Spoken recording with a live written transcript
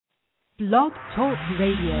Blog Talk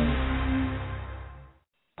Radio.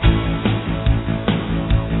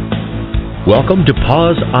 Welcome to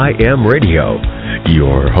Pause I Am Radio.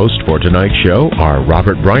 Your hosts for tonight's show are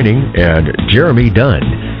Robert Brining and Jeremy Dunn.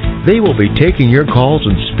 They will be taking your calls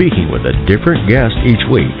and speaking with a different guest each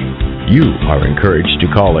week. You are encouraged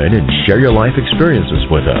to call in and share your life experiences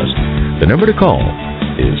with us. The number to call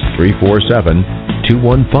is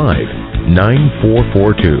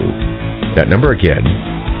 347-215-9442. That number again,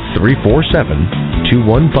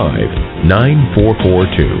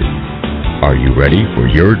 347-215-9442. Are you ready for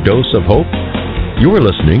your dose of hope? You are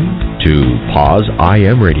listening to Pause I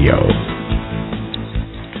Am Radio.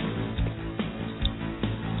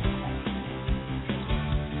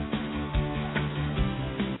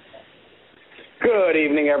 Good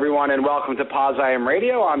evening, everyone, and welcome to Pause I Am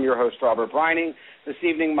Radio. I'm your host, Robert Brining. This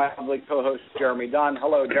evening, my lovely co-host, Jeremy Dunn.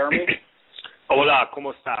 Hello, Jeremy. Hola,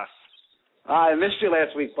 ¿cómo estás? I missed you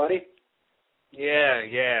last week, buddy. Yeah.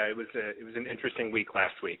 It was an interesting week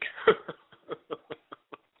last week.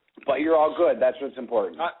 But you're all good. That's what's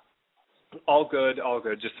important. All good.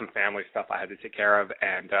 Just some family stuff I had to take care of,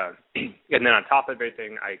 and then on top of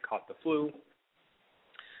everything, I caught the flu.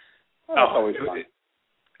 Oh, that's always fun.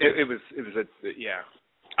 It was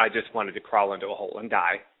I just wanted to crawl into a hole and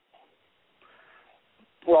die.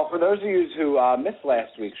 Well, for those of you who missed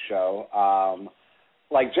last week's show,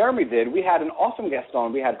 like Jeremy did, we had an awesome guest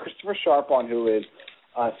on. We had Christopher Sharp on, who is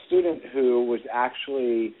a student who was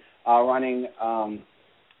actually running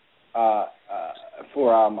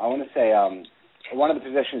for one of the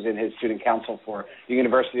positions in his student council for the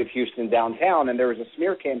University of Houston downtown, and there was a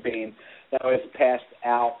smear campaign that was passed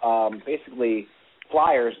out, basically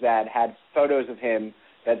flyers that had photos of him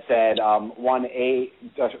that said, "One AIDS,"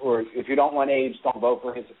 or if you don't want AIDS, don't vote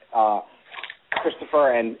for his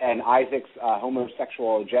Christopher and Isaac's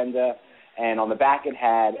homosexual agenda. And on the back it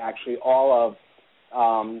had actually all of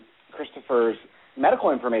Christopher's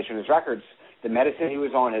medical information, his records, the medicine he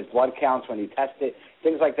was on, his blood counts when he tested,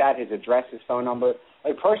 things like that, his address, his phone number,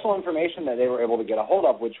 like personal information that they were able to get a hold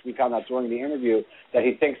of, which we found out during the interview that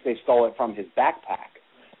he thinks they stole it from his backpack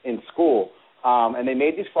in school. And they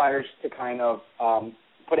made these flyers to kind of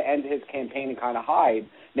put an end to his campaign and kind of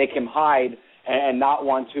make him hide and not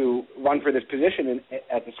want to run for this position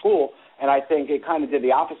at the school. And I think it kind of did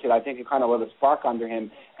the opposite. I think it kind of lit a spark under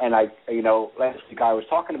him. And last week I was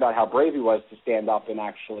talking about how brave he was to stand up and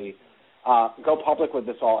actually go public with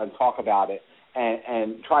this all and talk about it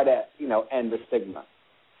and try to, end the stigma.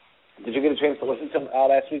 Did you get a chance to listen to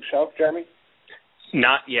last week's show, Jeremy?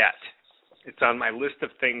 Not yet. It's on my list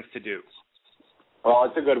of things to do. Well,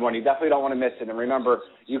 it's a good one. You definitely don't want to miss it. And remember,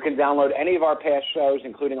 you can download any of our past shows,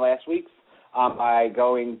 including last week's, by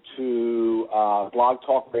going to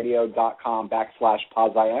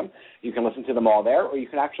blogtalkradio.com/pauseim. You can listen to them all there, or you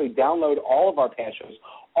can actually download all of our past shows,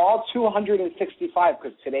 all 265,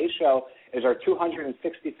 because today's show is our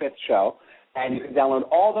 265th show, and you can download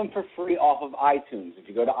all of them for free off of iTunes. If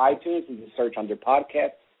you go to iTunes and just search under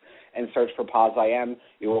podcasts and search for Pause I Am,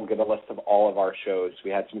 you will get a list of all of our shows.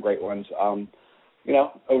 We had some great ones, over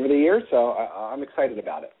the years, so I'm excited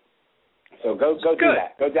about it. So go do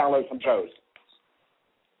that. Go download some shows.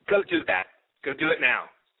 Go do that. Go do it now.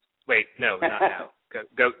 Wait, no, not now.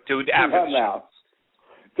 Go do it after the show. Now.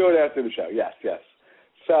 Do it after the show, yes.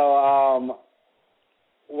 So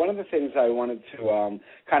one of the things I wanted to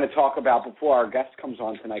kind of talk about before our guest comes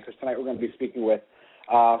on tonight, because tonight we're going to be speaking with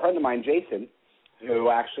a friend of mine, Jason, who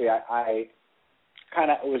actually I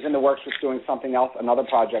kind of was in the works with doing something else, another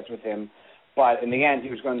project with him. But in the end, he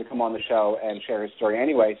was going to come on the show and share his story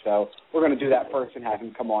anyway. So we're going to do that first and have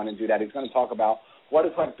him come on and do that. He's going to talk about what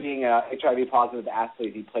it's like being a HIV-positive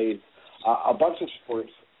athlete. He plays a bunch of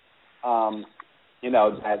sports,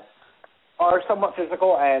 that are somewhat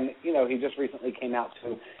physical. And, he just recently came out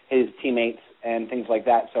to his teammates and things like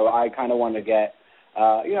that. So I kind of want to get,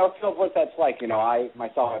 a feel of what that's like. I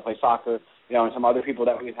play soccer, and some other people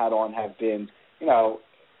that we've had on have been,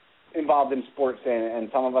 involved in sports, and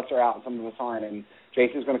some of us are out and some of us aren't, and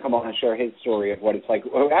Jason's going to come on and share his story of what it's like.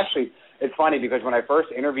 Well, actually, it's funny because when I first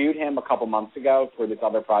interviewed him a couple months ago for this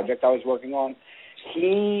other project I was working on,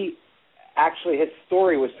 his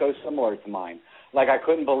story was so similar to mine. Like, I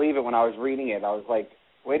couldn't believe it when I was reading it. I was like,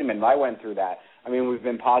 wait a minute, I went through that. I mean, we've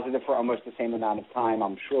been positive for almost the same amount of time.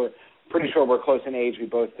 Pretty sure we're close in age. We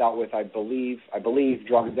both dealt with, I believe,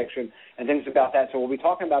 drug addiction and things about that. So we'll be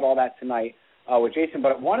talking about all that tonight with Jason.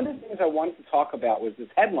 But one of the things I wanted to talk about was this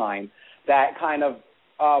headline that kind of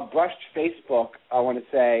brushed Facebook, I want to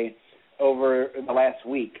say, over the last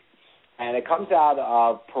week. And it comes out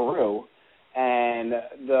of Peru. And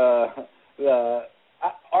the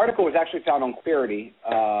article was actually found on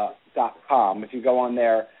Queerity.com. If you go on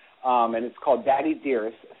there, and it's called Daddy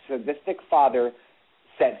Dearest, Sadistic Father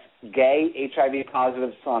Sets Gay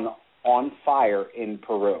HIV-Positive Son on Fire in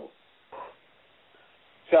Peru.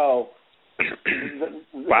 So,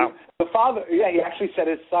 wow. The father, he actually set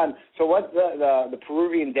his son. So what the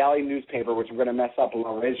Peruvian daily newspaper, which I'm going to mess up,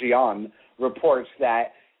 La Región, reports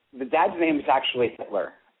that the dad's name is actually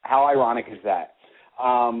Hitler. How ironic is that?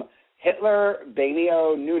 Hitler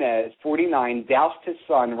Benio Nunez, 49, doused his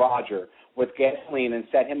son, Roger, with gasoline and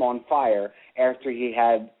set him on fire after he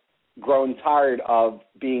had grown tired of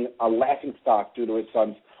being a laughingstock due to his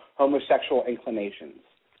son's homosexual inclinations.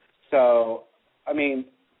 So, I mean,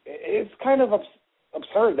 it's kind of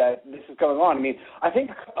absurd that this is going on. I mean, I think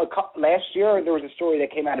last year there was a story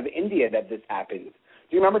that came out of India that this happened. Do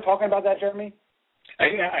you remember talking about that, Jeremy?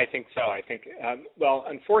 I think so. I think, well,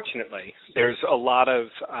 unfortunately, there's a lot of,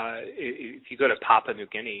 if you go to Papua New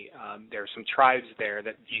Guinea, there are some tribes there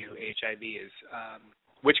that view HIV as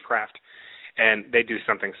witchcraft, and they do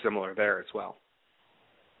something similar there as well.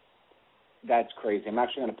 That's crazy. I'm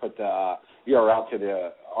actually going to put the URL to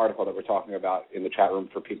the article that we're talking about in the chat room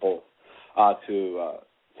for people to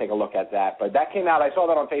take a look at that. But that came out. I saw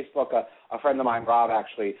that on Facebook. A friend of mine, Rob,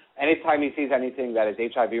 actually, anytime he sees anything that is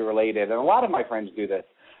HIV-related, and a lot of my friends do this,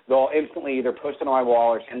 they'll instantly either post it on my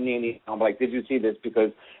wall or send me an email. I'm like, did you see this?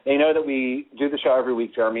 Because they know that we do the show every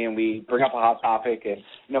week, Jeremy, and we bring up a hot topic, and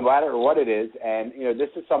no matter what it is, and, you know,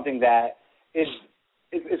 this is something that is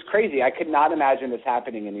crazy. I could not imagine this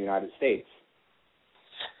happening in the United States.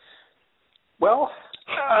 Well,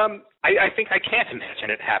 I think I can't imagine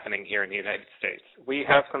it happening here in the United States. We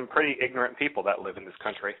have some pretty ignorant people that live in this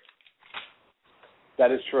country.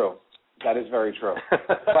 That is true. That is very true.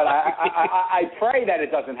 But I pray that it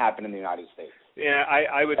doesn't happen in the United States. Yeah,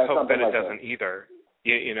 I would hope that it doesn't either.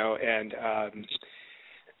 You know, and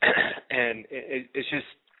it's just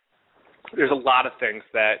there's a lot of things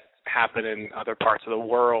that happen in other parts of the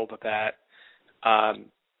world that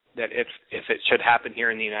that if it should happen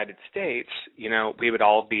here in the United States, you know, we would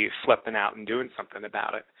all be flipping out and doing something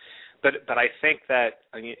about it. But I think that,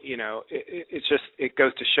 you know, it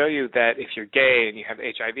goes to show you that if you're gay and you have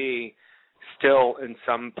HIV, still in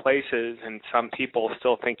some places and some people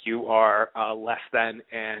still think you are less than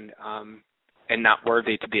and not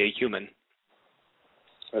worthy to be a human.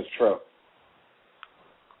 That's true.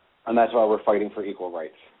 And that's why we're fighting for equal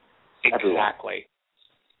rights. Exactly.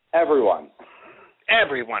 Everyone.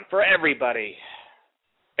 Everyone, for everybody,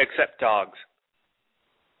 except dogs.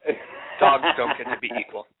 Dogs don't get to be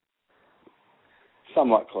equal.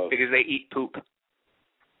 Somewhat close. Because they eat poop.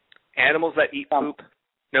 Animals that eat poop,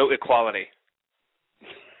 no equality.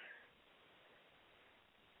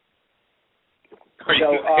 Are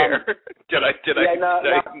you there? Did I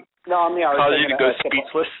I'm here. Cause you to go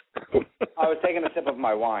speechless? I was taking a sip of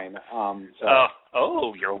my wine.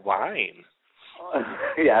 Your wine.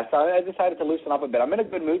 Yeah, so I decided to loosen up a bit. I'm in a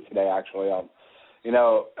good mood today, actually. You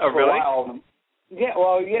know, for really? a while,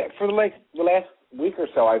 for the last week or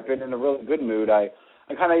so, I've been in a really good mood. I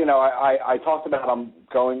kind of, you know, I talked about I'm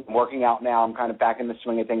working out now. I'm kind of back in the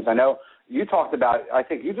swing of things. I know you talked about, I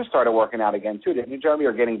think you just started working out again too, didn't you, Jeremy?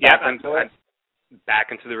 Or getting back into it? Back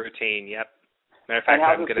into the routine, yep. Matter of fact,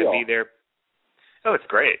 I'm going to be there. Oh, it's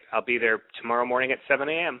great. I'll be there tomorrow morning at 7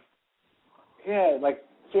 a.m. Yeah,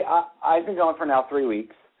 see, I've been going for now 3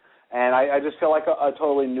 weeks, and I just feel like a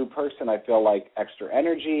totally new person. I feel like extra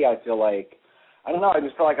energy. I feel like, I don't know, I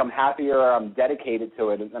just feel like I'm happier. I'm dedicated to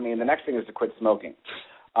it. I mean, the next thing is to quit smoking.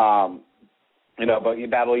 You know, but you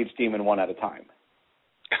battle each demon one at a time.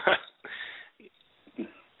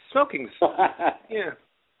 Smoking's, yeah.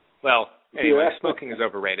 Well, anyway, smoking is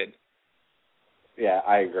overrated. Yeah,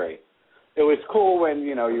 I agree. It was cool when,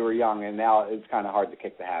 you know, you were young, and now it's kind of hard to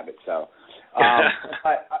kick the habit, so.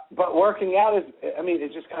 But working out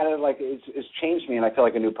it's just kind of like it's changed me, and I feel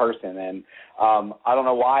like a new person. And I don't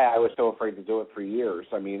know why I was so afraid to do it for years.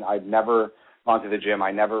 I mean, I've never gone to the gym.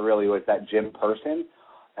 I never really was that gym person,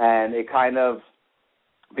 and it kind of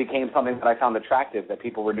became something that I found attractive that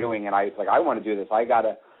people were doing, and I was like, I want to do this. I got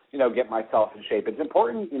to, you know, get myself in shape. It's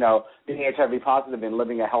important, you know, being HIV positive and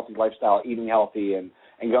living a healthy lifestyle, eating healthy, and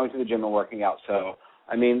going to the gym and working out. So,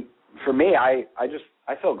 I mean, for me, I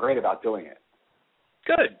feel great about doing it.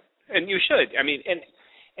 Good, and you should. I mean,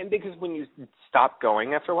 and because when you stop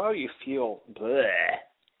going after a while, you feel bleh.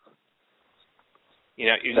 You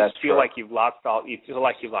know, you just feel like you've lost all. You feel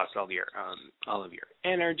like you've lost all of your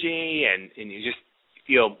energy, and you just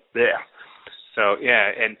feel bleh. So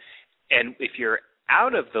yeah, and if you're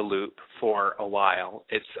out of the loop for a while,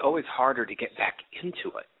 it's always harder to get back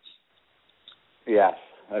into it. Yes,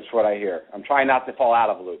 That's what I hear. I'm trying not to fall out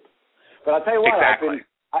of a loop. But I'll tell you what, Exactly.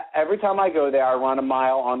 every time I go there, I run a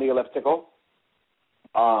mile on the elliptical.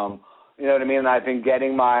 You know what I mean? And I've been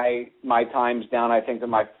getting my times down. I think that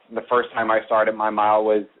the first time I started my mile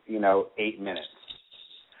was, 8 minutes.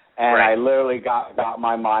 And right. I literally got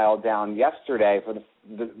my mile down yesterday for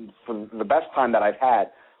the best time that I've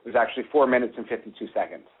had was actually 4 minutes and 52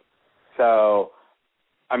 seconds. So,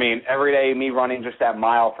 I mean, every day me running just that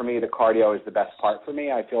mile, for me, the cardio is the best part for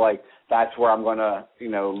me. I feel like that's where I'm going to,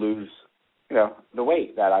 lose, the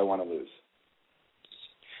weight that I want to lose.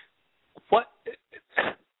 What,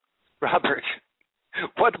 Robert,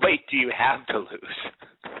 what weight do you have to lose?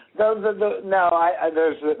 There's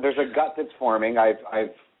a gut that's forming.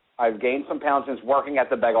 I've gained some pounds since working at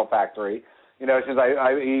the bagel factory. Since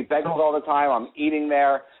I eat bagels all the time, I'm eating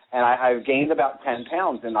there, and I've gained about 10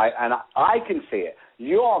 pounds, and I can see it.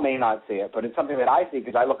 You all may not see it, but it's something that I see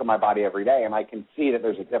because I look at my body every day, and I can see that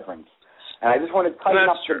there's a difference. And I just want to tighten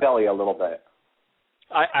up the belly a little bit.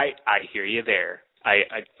 I hear you there.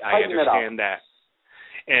 I understand that.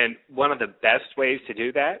 And one of the best ways to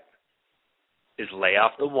do that is lay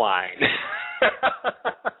off the wine.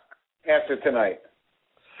 After tonight.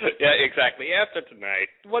 Yeah, exactly. After tonight.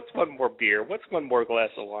 What's one more beer? What's one more glass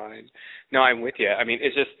of wine? No, I'm with you. I mean,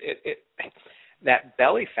 it's just that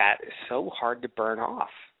belly fat is so hard to burn off.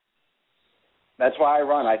 That's why I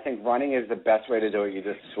run. I think running is the best way to do it. You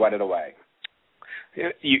just sweat it away.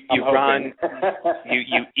 You run,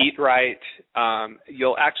 you eat right.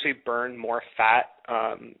 You'll actually burn more fat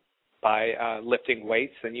by lifting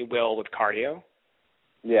weights than you will with cardio.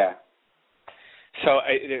 Yeah. So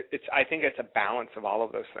I think it's a balance of all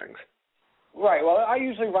of those things. Right. Well, I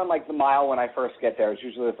usually run like the mile when I first get there. It's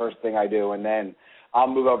usually the first thing I do, and then I'll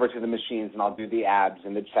move over to the machines and I'll do the abs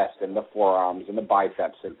and the chest and the forearms and the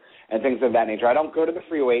biceps and things of that nature. I don't go to the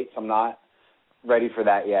free weights. I'm not ready for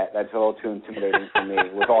that yet. That's a little too intimidating for me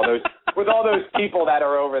with all those people that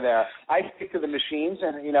are over there. I stick to the machines,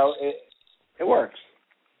 and it works.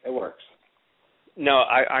 It works. No,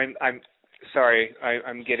 I'm sorry.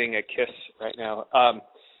 I'm getting a kiss right now.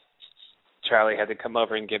 Charlie had to come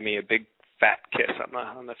over and give me a big fat kiss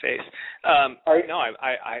on the face. No,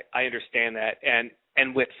 I understand that,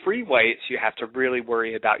 and with free weights, you have to really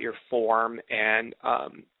worry about your form and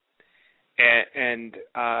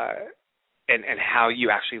how you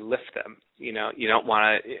actually lift them. You don't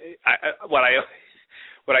want to. What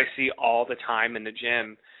I see all the time in the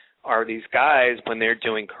gym are these guys when they're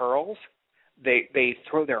doing curls, they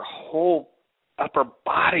throw their whole upper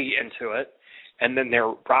body into it, and then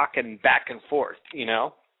they're rocking back and forth.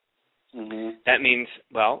 Mm-hmm. That means,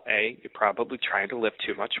 well, A, you're probably trying to lift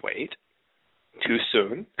too much weight too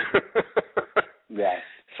soon. Yeah.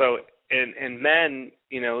 So in men,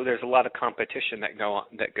 there's a lot of competition that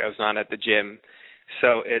goes on at the gym.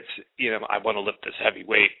 So it's, I want to lift this heavy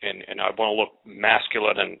weight and I want to look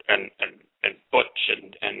masculine and butch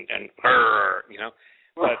and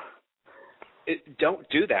but don't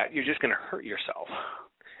do that. You're just going to hurt yourself.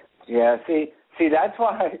 Yeah. See, that's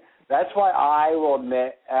why I will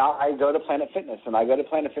admit I go to Planet Fitness, and I go to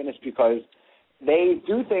Planet Fitness because they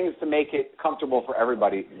do things to make it comfortable for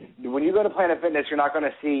everybody. When you go to Planet Fitness, you're not going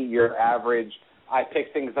to see your average, I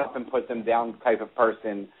pick things up and put them down type of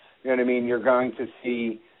person. You know what I mean? You're going to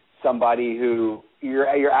see somebody who,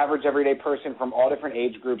 your average everyday person from all different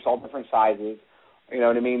age groups, all different sizes. You know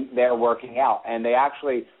what I mean? They're working out, and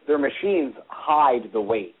their machines hide the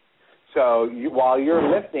weight. So while you're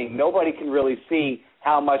lifting, nobody can really see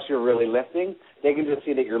how much you're really lifting. They can just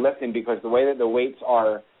see that you're lifting because the way that the weights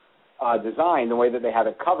are designed, the way that they have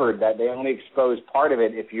it covered, that they only expose part of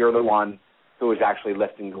it if you're the one who is actually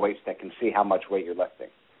lifting the weights that can see how much weight you're lifting.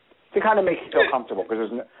 To kind of make you feel comfortable because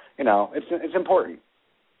it's important.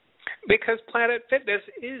 Because Planet Fitness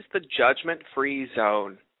is the judgment-free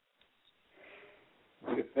zone.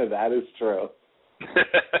 That is true.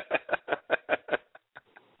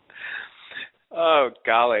 Oh,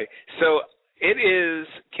 golly. So it is,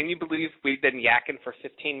 can you believe we've been yakking for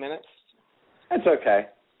 15 minutes? That's okay.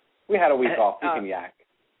 We had a week off. We can yak.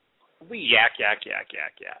 We yak.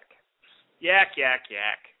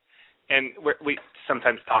 And we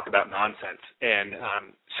sometimes talk about nonsense. And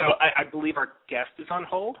so I believe our guest is on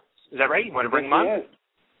hold. Is that right? You want to bring him on?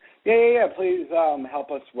 Yeah. Please help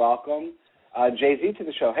us welcome Jay-Z to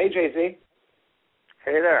the show. Hey, Jay-Z.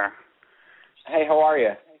 Hey there. Hey, how are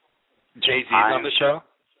you? Jay-Z's on the show?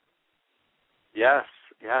 Yes,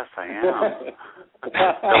 I am. The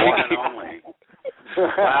one and only.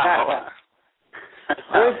 Wow.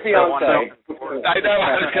 Where's Beyonce? I know,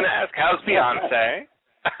 I was going to ask, how's Beyonce?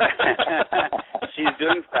 She's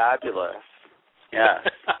doing fabulous. Yes.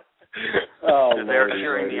 They were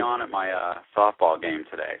cheering me on at my softball game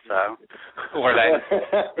today, so. Were they?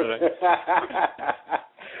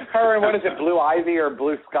 Her and what is it, Blue Ivy or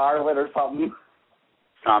Blue Scarlet or something?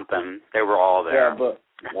 Something. They were all there. Yeah, but,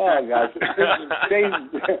 oh, gosh.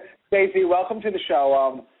 Stacey, welcome to the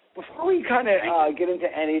show. Before we kind of get into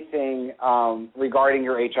anything regarding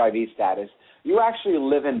your HIV status, you actually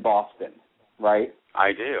live in Boston, right?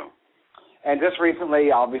 I do. And just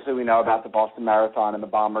recently, obviously, we know about the Boston Marathon and the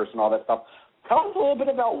bombers and all that stuff. Tell us a little bit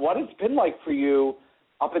about what it's been like for you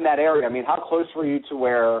up in that area. I mean, how close were you to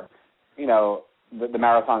where, you know, the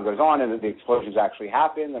marathon goes on and the explosions actually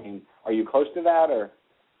happen? I mean, are you close to that, or?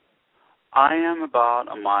 I am about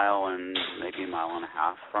a mile and maybe a mile and a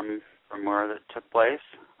half from where that took place,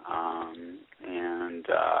 and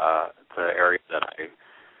it's an area that I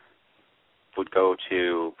would go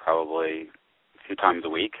to probably a few times a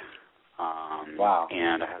week. Wow.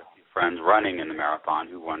 And I had a few friends running in the marathon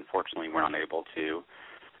who unfortunately were unable to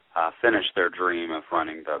finish their dream of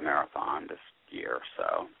running the marathon this year.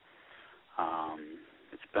 So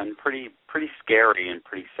it's been pretty scary and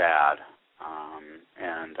pretty sad.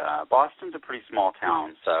 And Boston's a pretty small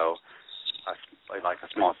town, so like a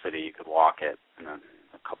small city, you could walk it in a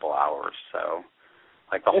couple hours. So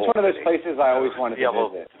like the it's whole one of those city, places I always wanted to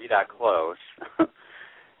visit. To be that close,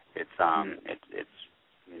 it's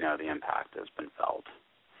you know, the impact has been felt.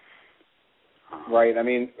 Right. I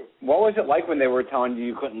mean, what was it like when they were telling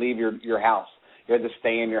you couldn't leave your house? You had to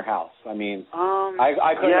stay in your house. I mean,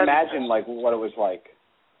 I couldn't imagine like what it was like.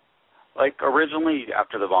 Like originally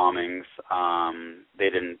after the bombings, they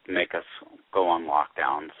didn't make us go on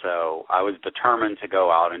lockdown. So I was determined to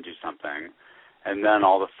go out and do something. And then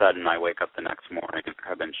all of a sudden I wake up the next morning, there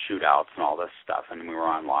have been shootouts and all this stuff, and we were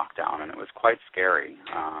on lockdown, and it was quite scary.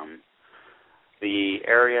 The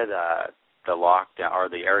area that the lockdown, or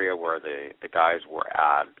the area where the guys were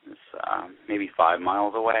at, is maybe 5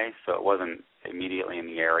 miles away, so it wasn't immediately in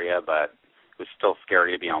the area, but it was still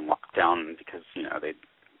scary to be on lockdown because, you know, they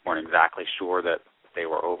weren't exactly sure that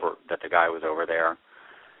that the guy was over there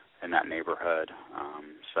in that neighborhood.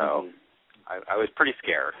 So I was pretty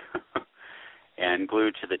scared and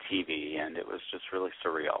glued to the TV, and it was just really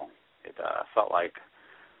surreal. It felt like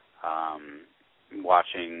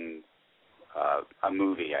watching a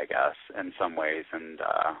movie, I guess, in some ways, and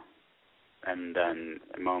then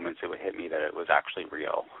in moments it would hit me that it was actually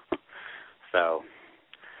real. So,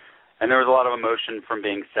 and there was a lot of emotion from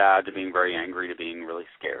being sad to being very angry to being really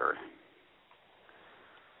scared.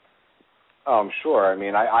 Oh, I'm sure. I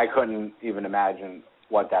mean, I couldn't even imagine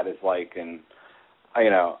what that is like, and you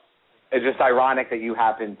know, it's just ironic that you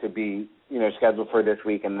happen to be, you know, scheduled for this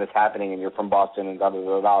week and this happening, and you're from Boston and blah, blah,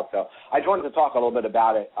 blah, blah. So I just wanted to talk a little bit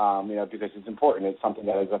about it, you know, because it's important. It's something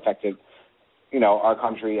that has affected, you know, our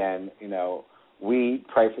country, and, you know, we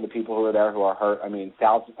pray for the people who are there who are hurt. I mean,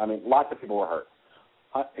 lots of people were hurt.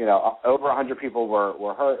 You know, over 100 people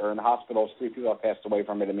were hurt or in the hospitals. 3 people have passed away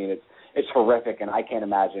from it. I mean, it's horrific, and I can't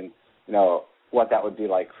imagine, you know, what that would be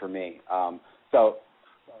like for me. So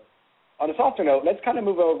on a softer note, let's kind of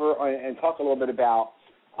move over and talk a little bit about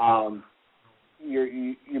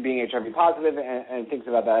you being HIV positive and things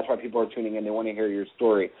about that. That's why people are tuning in. They want to hear your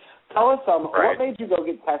story. Tell us what made you go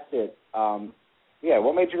get tested.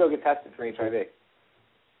 What made you go get tested for HIV?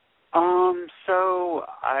 So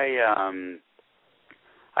I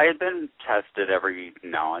had been tested every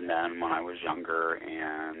now and then when I was younger,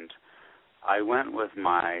 and I went with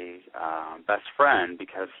my best friend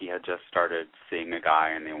because he had just started seeing a guy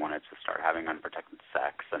and they wanted to start having unprotected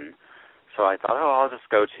sex. And so I thought, I'll just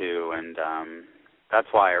go too. And that's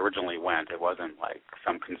why I originally went. It wasn't like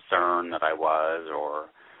some concern that I was or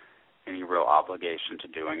any real obligation to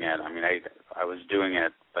doing it. I mean, I was doing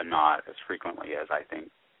it, but not as frequently as I think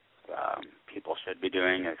people should be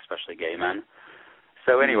doing, especially gay men.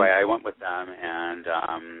 So anyway, I went with them, and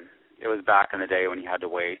it was back in the day when you had to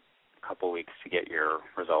wait a couple weeks to get your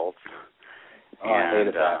results. I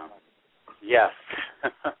hated that. Yes.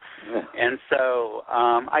 And so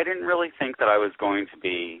I didn't really think that I was going to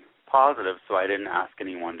be positive, so I didn't ask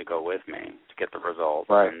anyone to go with me to get the results.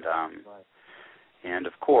 Right. And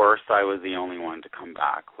of course, I was the only one to come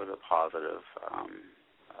back with a positive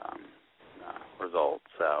result.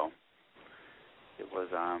 So it was.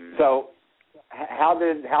 So how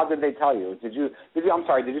did they tell you? Did you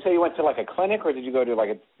say you went to like a clinic, or did you go to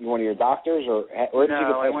like one of your doctors, or where did you get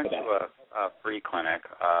tested? No, I went to a free clinic.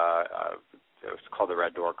 It was called the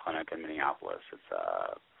Red Door Clinic in Minneapolis. It's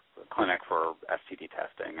a clinic for STD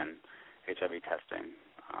testing and HIV testing.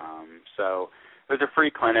 So it was a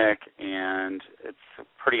free clinic, and it's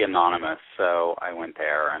pretty anonymous. So I went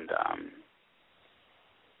there, and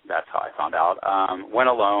that's how I found out. Went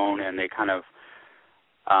alone, and they kind of,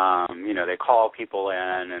 they call people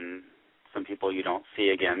in, and some people you don't see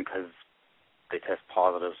again because they test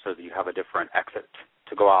positive, so that you have a different exit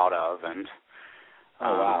to go out of, and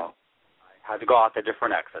oh wow, I had to go out the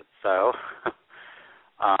different exits. So,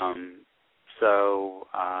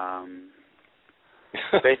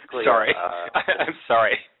 basically, sorry, I'm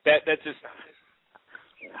sorry. That just.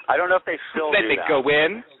 I don't know if they still do that. They go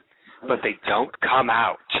in, but they don't come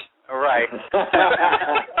out. Right.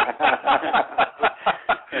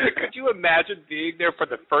 Could you imagine being there for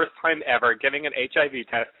the first time ever, getting an HIV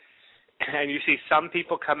test, and you see some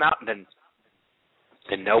people come out, and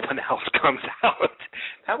then no one else comes out?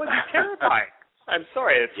 That would be terrifying. I'm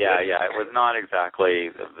sorry. It was not exactly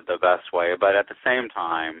the best way, but at the same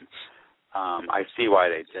time, I see why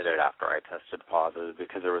they did it after I tested positive,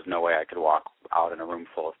 because there was no way I could walk out in a room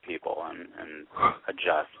full of people and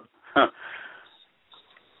adjust.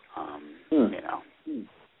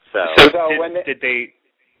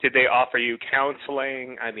 Did they offer you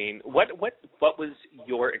counseling? I mean, what was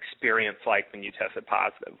your experience like when you tested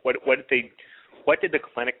positive? What did the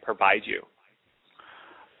clinic provide you?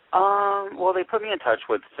 Well, they put me in touch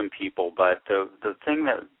with some people, but the thing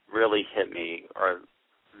that really hit me, or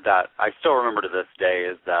that I still remember to this day,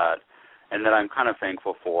 is that, and that I'm kind of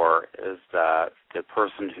thankful for, is that the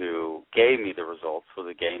person who gave me the results was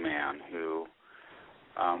a gay man who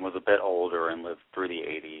was a bit older and lived through the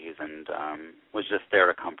 80s, and was just there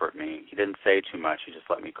to comfort me. He didn't say too much. He just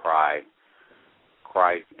let me cry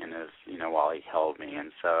in his, while he held me,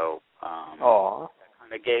 and so that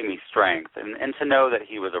kind of gave me strength, and to know that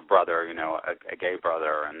he was a brother, a gay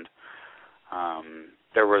brother, and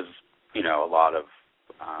there was, a lot of,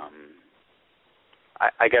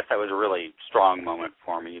 I guess that was a really strong moment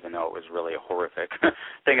for me, even though it was really a horrific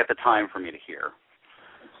thing at the time for me to hear.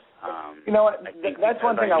 You know what? That's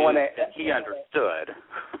one thing I want to. He understood.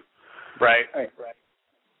 Right.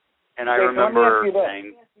 And I remember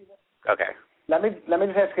saying, okay. Let me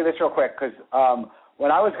just ask you this real quick, because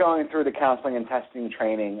when I was going through the counseling and testing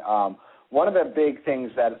training, one of the big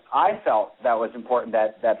things that I felt that was important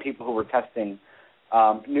that people who were testing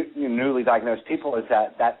newly diagnosed people is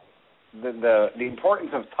that the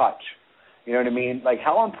importance of touch. You know what I mean? Like,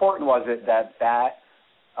 how important was it that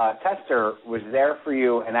tester was there for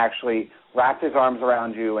you and actually wrapped his arms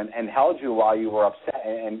around you and held you while you were upset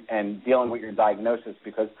and dealing with your diagnosis?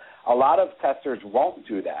 Because a lot of testers won't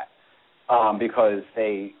do that because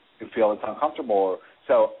they feel it's uncomfortable.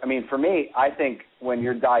 So, I mean, for me, I think when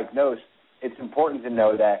you're diagnosed, it's important to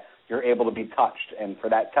know that you're able to be touched. And for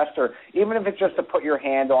that tester, even if it's just to put your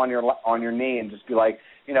hand on your knee and just be like,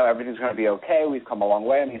 everything's going to be okay, we've come a long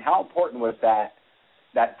way. I mean, how important was that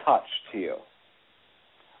touch to you?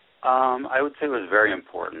 I would say it was very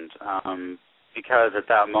important because at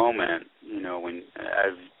that moment, when,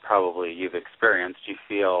 as probably you've experienced, you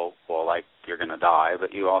feel, like you're going to die,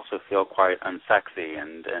 but you also feel quite unsexy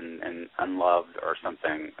and unloved or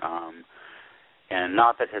something. And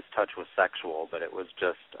not that his touch was sexual, but it was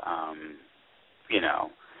just,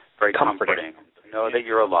 very comforting to know that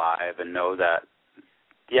you're alive and know that,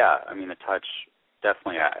 the touch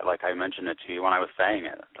definitely, like I mentioned it to you when I was saying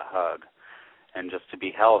it, the hug. And just to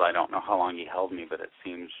be held, I don't know how long he held me, but it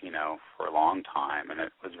seems, for a long time, and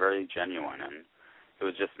it was very genuine, and it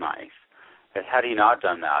was just nice. But had he not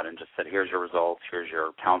done that and just said, here's your results, here's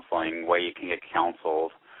your counseling, way you can get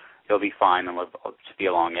counseled, you'll be fine and live to be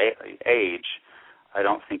a long age, I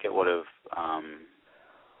don't think it would have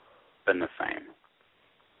been the same.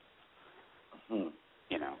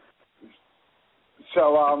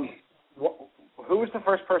 So, who was the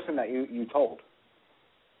first person that you told?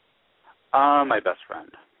 My best friend.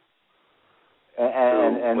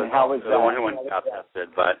 And how was that? The one who got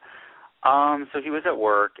tested. But so he was at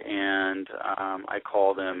work, and I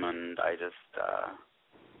called him, and I just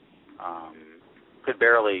could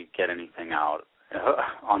barely get anything out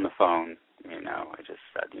on the phone. I just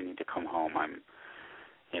said, you need to come home.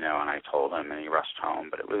 And I told him, and he rushed home.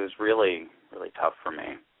 But it was really, really tough for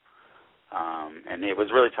me. And it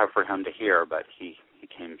was really tough for him to hear, but he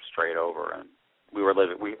came straight over, and we were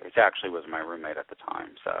living. He actually was my roommate at the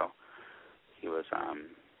time, so he was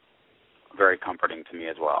very comforting to me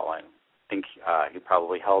as well. I think he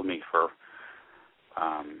probably held me for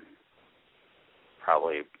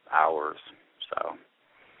probably hours. So.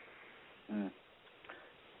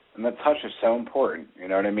 And that touch is so important. You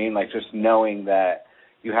know what I mean? Like, just knowing that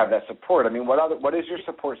you have that support. I mean, what is your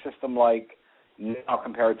support system like now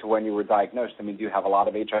compared to when you were diagnosed? I mean, do you have a lot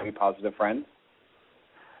of HIV positive friends?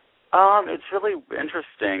 It's really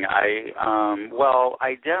interesting. I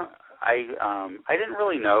didn't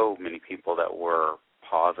really know many people that were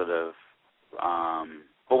positive.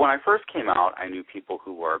 But when I first came out, I knew people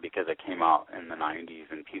who were, because I came out in the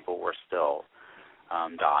 90s and people were still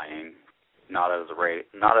dying, not at the rate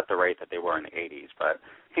that they were in the 80s, but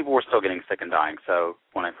people were still getting sick and dying. So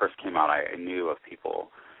when I first came out, I knew of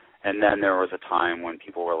people. And then there was a time when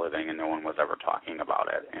people were living and no one was ever talking about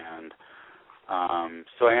it. And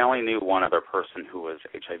so I only knew one other person who was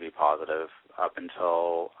HIV positive up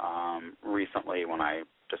until recently when I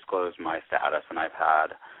disclosed my status, and I've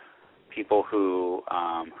had people who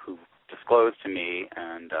disclosed to me,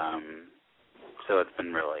 and so it's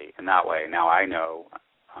been really in that way. Now I know,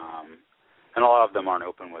 and a lot of them aren't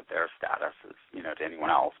open with their statuses, to anyone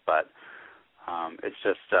else, but it's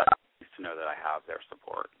just nice to know that I have their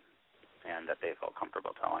support and that they feel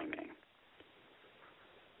comfortable telling me.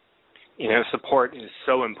 Support is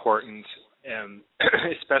so important,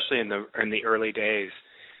 especially in the early days,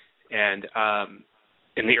 and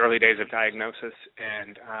in the early days of diagnosis,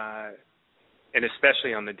 and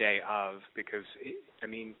especially on the day of, because it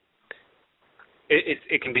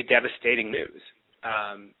can be devastating news,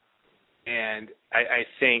 and I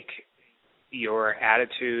think your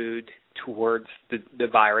attitude towards the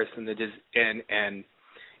virus and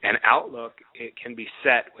and outlook, it can be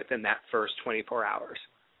set within that first 24 hours.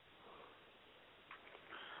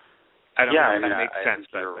 I don't know if that makes sense,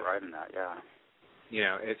 but you're right in that.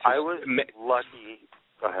 Yeah. It's. I was lucky.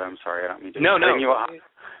 Go ahead. I'm sorry. I don't mean to No. bring you off.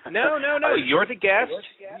 No. You're the guest.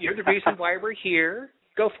 You're the reason why we're here.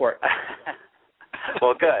 Go for it.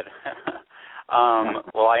 Well, good.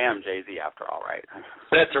 Well, I am Jay-Z after all, right?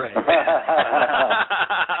 That's right.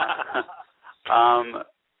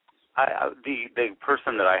 The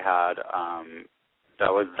person that I had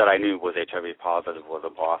that I knew was HIV positive was a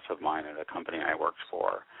boss of mine at a company I worked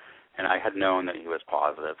for, and I had known that he was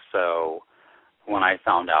positive. So when I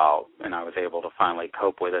found out and I was able to finally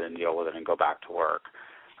cope with it and deal with it and go back to work,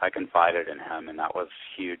 I confided in him, and that was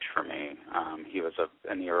huge for me. He was,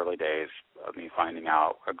 in the early days of me finding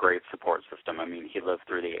out, a great support system. He lived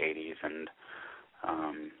through the 80s, and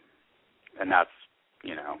that's,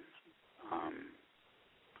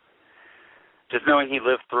 just knowing he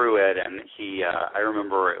lived through it. And I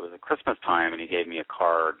remember it was at Christmas time, and he gave me a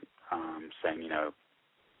card saying,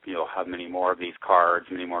 you'll have many more of these cards,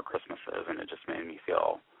 many more Christmases, and it just made me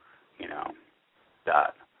feel,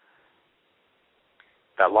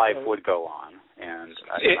 that life would go on, and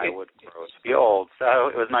I would grow to be old. So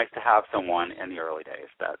it was nice to have someone in the early days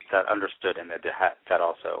that understood and that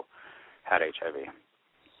also had HIV.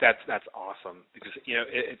 That's awesome, because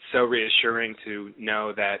it's so reassuring to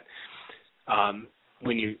know that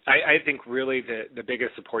when you, I think really the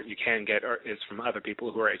biggest support you can get is from other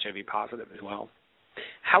people who are HIV positive as well.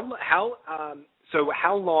 So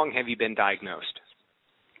how long have you been diagnosed?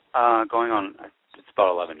 Going on, it's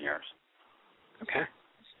about 11 years. Okay.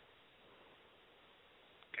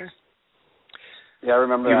 Yeah, I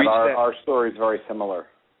remember that. Our story is very similar.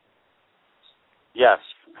 Yes.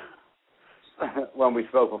 When we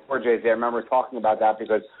spoke before, Jay-Z, I remember talking about that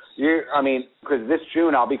because because this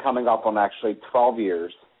June I'll be coming up on actually 12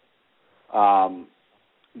 years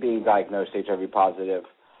being diagnosed HIV positive.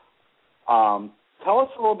 Tell us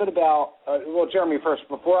a little bit about, Jeremy, first,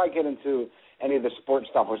 before I get into any of the sports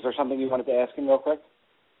stuff, was there something you wanted to ask him real quick?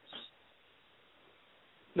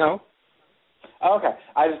 No. Okay.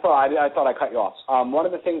 I thought I cut you off. One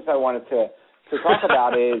of the things I wanted to talk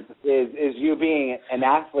about is you being an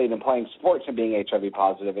athlete and playing sports and being HIV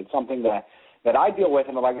positive. It's something that I deal with,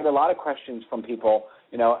 and I get a lot of questions from people.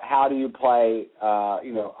 How do you play?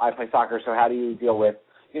 I play soccer, so how do you deal with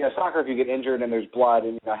soccer if you get injured and there's blood,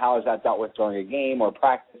 and how is that dealt with during a game or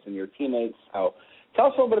practice and your teammates? So tell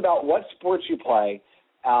us a little bit about what sports you play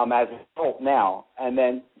as an adult now, and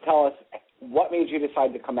then tell us what made you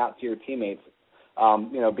decide to come out to your teammates,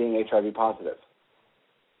 being HIV positive.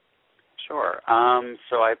 Sure.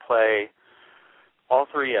 So I play, all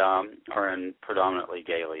three are in predominantly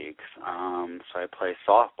gay leagues. So I play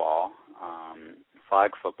softball,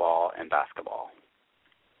 flag football, and basketball.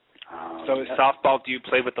 So is softball, do you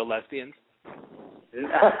play with the lesbians? We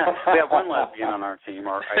have one lesbian on our team,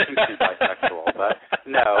 or I think she's bisexual, but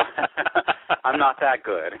no, I'm not that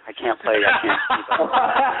good. I can't play.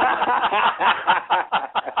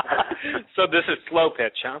 So this is slow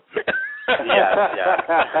pitch, huh? Yeah.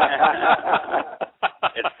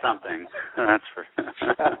 It's something. That's for.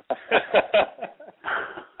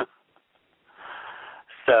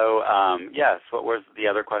 So, yes. What was the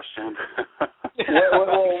other question?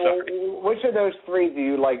 Which of those three do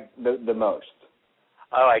you like the most?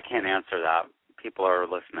 Oh, I can't answer that. People are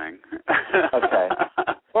listening. Okay.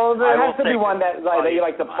 Well, there has to be one that you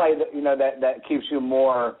like to play that that keeps you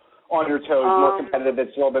more on your toes, more competitive,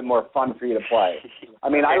 that's a little bit more fun for you to play? I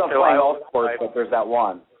mean, I love playing all sports, but there's that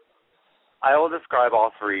one. I will describe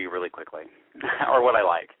all three really quickly, or what I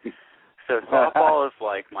like. So softball is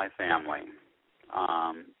like my family,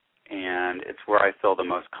 and it's where I feel the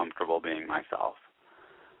most comfortable being myself.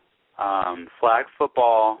 Flag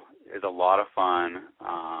football is a lot of fun,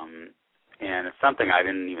 and it's something I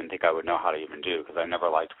didn't even think I would know how to even do because I never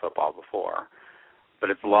liked football before. But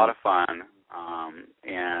it's a lot of fun,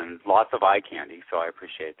 and lots of eye candy, so I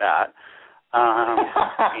appreciate that.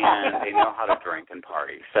 And they know how to drink and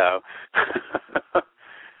party. So,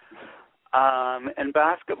 and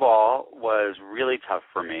basketball was really tough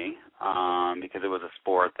for me because it was a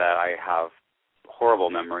sport that I have horrible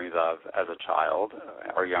memories of as a child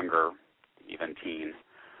or younger, even teen.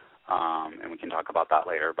 And we can talk about that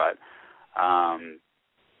later. But I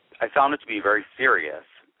found it to be very serious,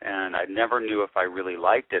 and I never knew if I really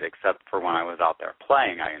liked it except for when I was out there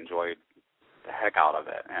playing. I enjoyed the heck out of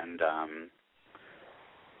it, and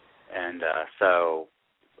so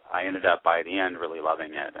I ended up by the end really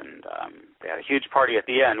loving it, and they had a huge party at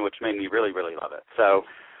the end, which made me really, really love it. So,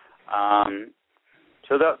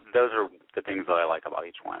 those are the things that I like about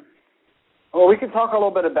each one. Well, we can talk a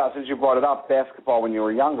little bit about, since you brought it up, basketball when you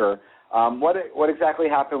were younger. What exactly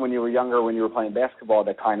happened when you were younger, when you were playing basketball,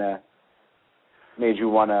 that kind of made you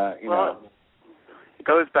want to, know? It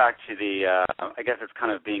goes back to the, I guess it's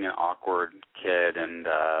kind of being an awkward kid, and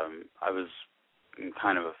I was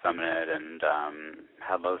kind of effeminate and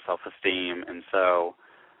had low self-esteem, and so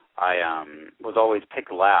I was always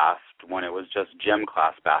picked last when it was just gym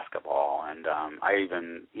class basketball, and I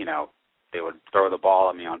even, they would throw the ball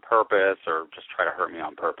at me on purpose or just try to hurt me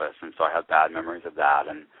on purpose, and so I have bad memories of that.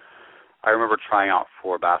 And I remember trying out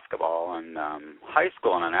for basketball in high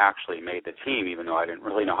school, and I actually made the team, even though I didn't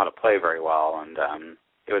really know how to play very well, and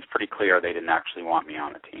it was pretty clear they didn't actually want me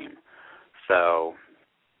on the team. So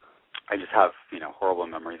I just have, horrible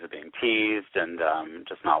memories of being teased and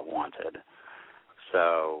just not wanted.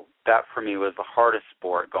 So that for me was the hardest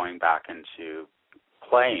sport going back into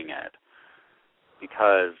playing it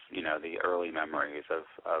because, the early memories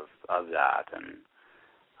of that. And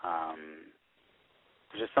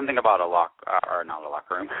there's just something about not a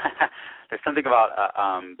locker room. There's something about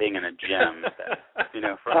being in a gym that,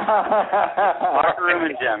 locker room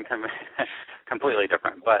and gym can be completely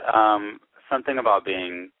different. But something about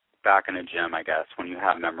being back in a gym, I guess, when you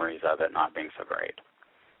have memories of it not being so great.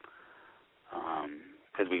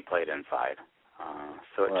 Because we played inside.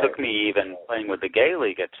 So it took me, even playing with the Gay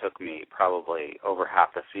League, it took me probably over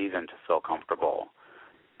half the season to feel comfortable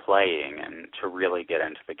playing and to really get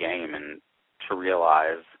into the game and to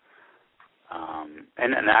realize,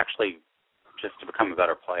 and actually just to become a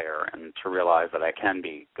better player and to realize that I can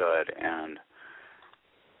be good and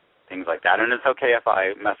things like that. And it's okay if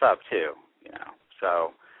I mess up too,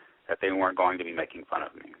 so that they weren't going to be making fun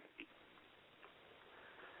of me.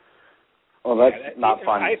 Well, that's not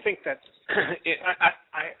fun. I think that's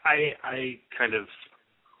I kind of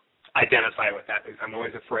identify with that because I'm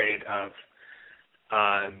always afraid of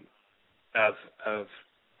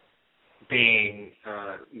being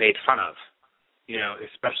made fun of,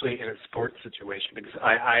 especially in a sports situation, because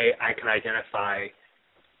I can identify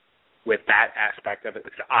with that aspect of it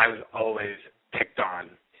because I was always picked on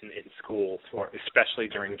in school, especially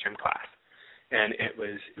during gym class, and it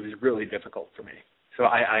was really difficult for me. So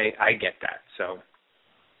I get that. So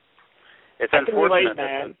it's unfortunate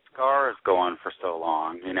that the scars go on for so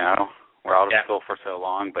long. We're out of school for so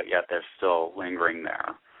long, but yet they're still lingering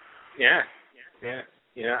there. Yeah.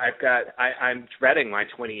 I'm dreading my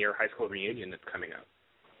 20-year high school reunion that's coming up.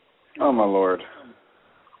 Oh my Lord.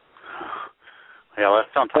 Yeah, let's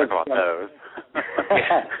don't talk about those.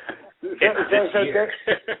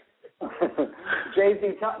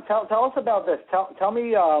 Jay-Z, tell us about this. Tell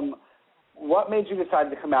me what made you decide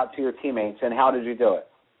to come out to your teammates, and how did you do it?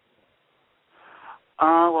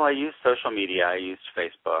 Well, I used social media. I used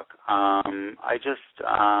Facebook. I just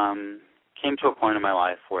came to a point in my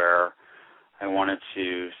life where I wanted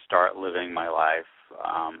to start living my life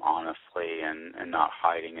honestly and not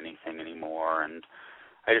hiding anything anymore. And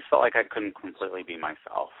I just felt like I couldn't completely be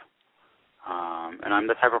myself. And I'm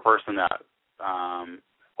the type of person that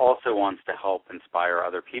also wants to help inspire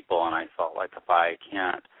other people. And I felt like if I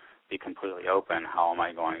can't be completely open, how am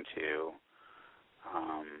I going to,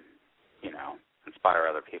 inspire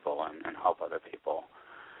other people and help other people?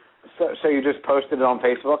 So you just posted it on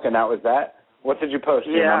Facebook, and that was that? What did you post?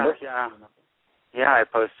 Do you remember? Yeah, I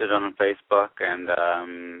posted on Facebook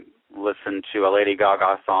and listened to a Lady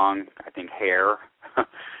Gaga song, I think Hair,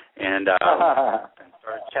 and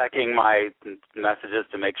started checking my messages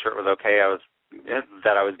to make sure it was okay. I was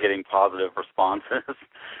that I was getting positive responses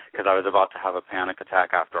because I was about to have a panic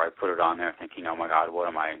attack after I put it on there, thinking, "Oh my God, what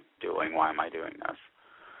am I doing? Why am I doing this?"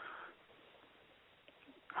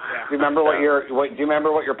 Yeah. Do you remember Do you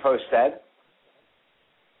remember what your post said?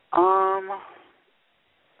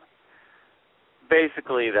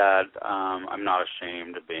 Basically that I'm not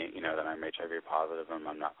ashamed of being, that I'm HIV positive, and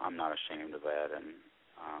I'm not ashamed of it, and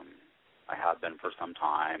I have been for some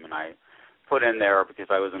time, and I put in there because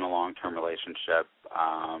I was in a long-term relationship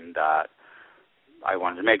that I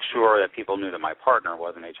wanted to make sure that people knew that my partner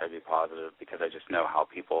wasn't HIV positive, because I just know how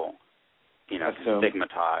people, can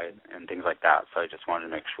stigmatize and things like that. So I just wanted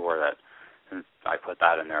to make sure that, since I put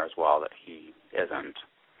that in there as well, that he isn't.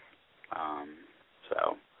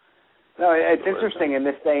 No, it's interesting in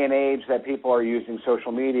this day and age that people are using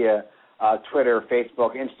social media, Twitter,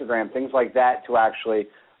 Facebook, Instagram, things like that, to actually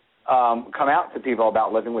come out to people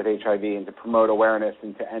about living with HIV and to promote awareness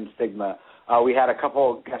and to end stigma. We had a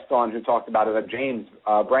couple guests on who talked about it. James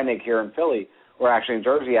Brennig here in Philly, or actually in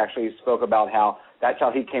Jersey, actually spoke about how that's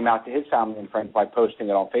how he came out to his family and friends, by posting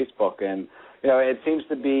it on Facebook. And, it seems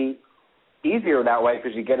to be easier that way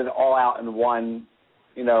because you get it all out in one,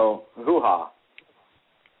 hoo-ha.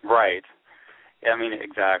 Right. I mean,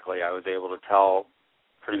 exactly. I was able to tell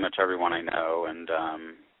pretty much everyone I know, and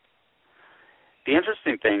the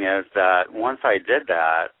interesting thing is that once I did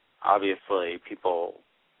that, obviously people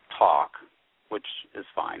talk, which is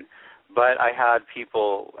fine, but I had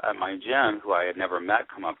people at my gym who I had never met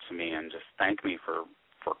come up to me and just thank me for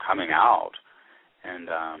coming out, and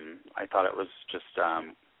I thought it was just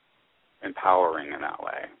empowering in that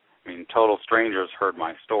way. I mean, total strangers heard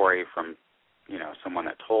my story from someone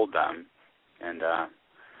that told them, and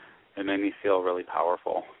it made me feel really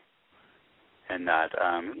powerful. And that,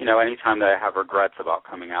 anytime that I have regrets about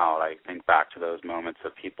coming out, I think back to those moments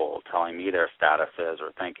of people telling me their statuses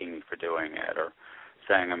or thanking me for doing it or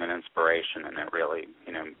saying I'm an inspiration, and it really,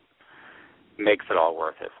 makes it all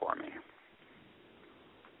worth it for me.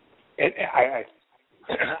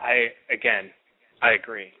 I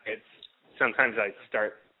agree. It's sometimes I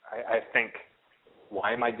think,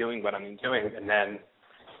 why am I doing what I'm doing? And then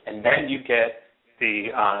you get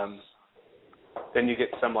then you get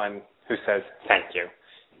someone who says,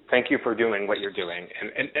 thank you for doing what you're doing,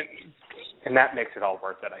 and that makes it all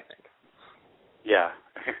worth it, I think. Yeah,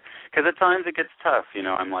 because at times it gets tough.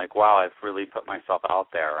 I'm like, wow, I've really put myself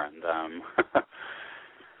out there, and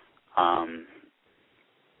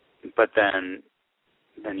but then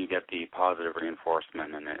you get the positive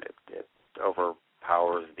reinforcement, and it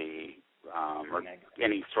overpowers the or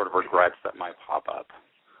any sort of regrets that might pop up.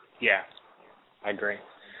 Yeah, I agree.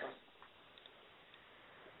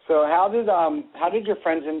 So how did your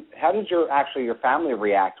friends and how did your family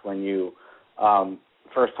react when you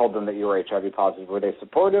first told them that you were HIV positive? Were they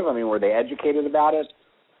supportive? I mean, were they educated about it?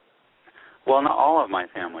 Well, not all of my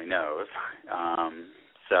family knows.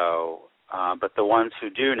 But the ones who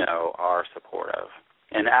do know are supportive.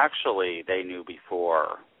 And actually, they knew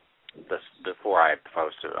before I had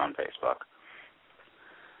posted it on Facebook.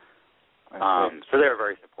 So they were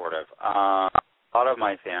very supportive. A lot of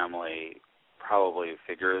my family probably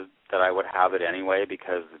figured that I would have it anyway,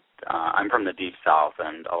 because I'm from the Deep South,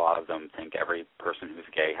 and a lot of them think every person who's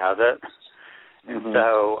gay has it. And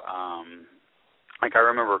so, I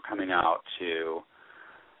remember coming out to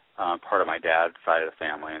part of my dad's side of the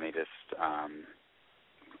family, and they just,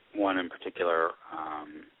 one in particular,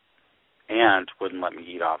 aunt wouldn't let me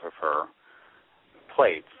eat off of her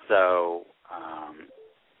plate. So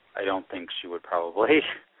I don't think she would probably,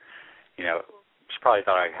 she probably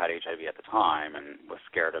thought I had HIV at the time and was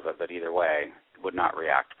scared of it, but either way, would not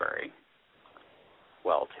react very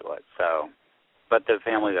well to it. So, but the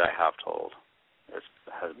family that I have told has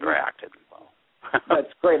reacted well.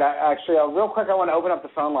 That's great. Real quick, I want to open up the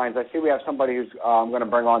phone lines. I see we have somebody who's I'm going to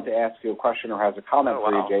bring on to ask you a question or has a comment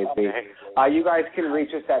for you, JB. Okay. You guys can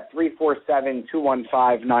reach us at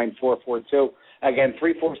 347-215-9442. Again,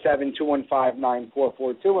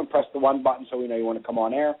 347-215-9442, and press the 1 button so we know you want to come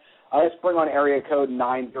on air. Let's bring on area code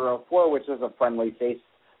 904, which is a friendly face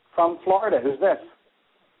from Florida. Who's this?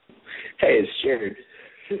 Hey, it's Jared.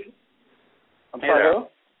 I'm sorry, who?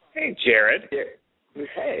 Hey, Jared.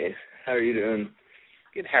 Hey, how are you doing?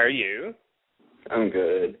 Good. How are you? I'm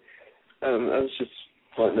good. I was just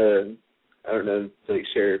wanting to,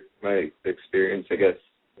 share my experience, I guess.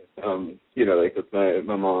 With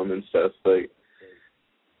my mom and stuff.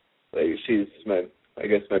 She's my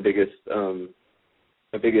biggest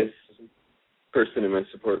person in my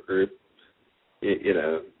support group. I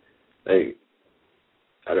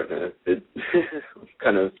don't know. I'm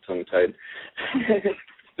kind of tongue-tied.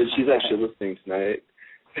 But she's actually listening tonight.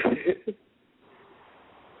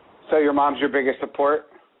 So your mom's your biggest support?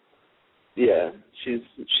 Yeah, she's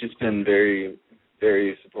been very,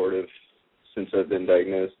 very supportive since I've been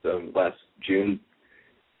diagnosed last June.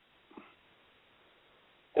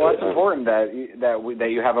 Well, it's important that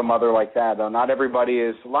you have a mother like that. Though not everybody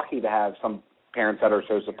is lucky to have some parents that are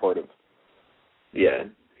so supportive. Yeah,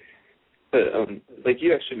 but like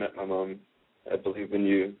you actually met my mom, I believe, when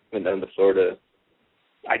you went down to Florida.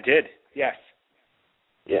 I did. Yes.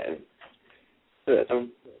 Yeah. But,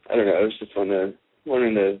 I don't know. I was just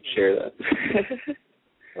wanting to share that.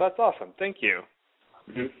 Well, that's awesome. Thank you.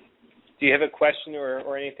 Mm-hmm. Do you have a question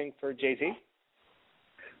or anything for Jay-Z?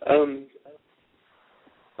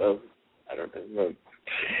 Well, I don't know.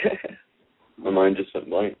 My mind just went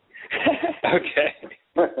blank. Okay.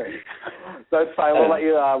 That's fine. We'll let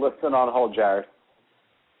you listen on hold, Jared.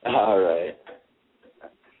 All right.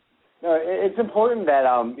 No, it's important that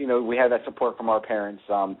we have that support from our parents.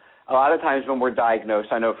 A lot of times when we're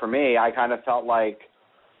diagnosed, I know for me, I kind of felt like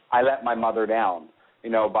I let my mother down,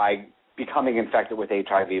 by becoming infected with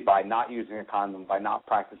HIV, by not using a condom, by not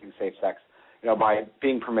practicing safe sex, by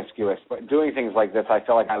being promiscuous, but doing things like this. I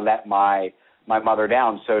feel like I let my mother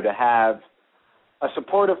down. So to have a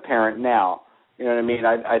supportive parent now, you know what I mean?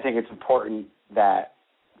 I think it's important that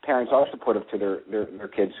parents are supportive to their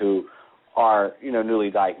kids who are, newly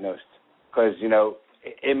diagnosed. Because,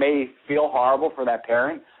 it may feel horrible for that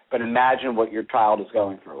parent, but imagine what your child is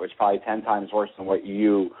going through. It's probably 10 times worse than what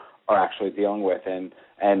you are actually dealing with. And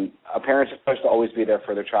a parent's supposed to always be there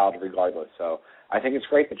for their child regardless. So I think it's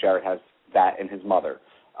great that Jared has that in his mother.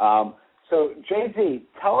 So, Jay-Z,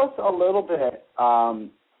 tell us a little bit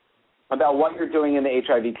about what you're doing in the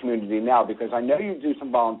HIV community now, because I know you do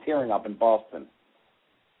some volunteering up in Boston.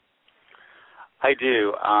 I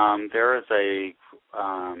do. There is a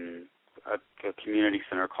community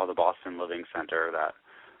center called the Boston Living Center that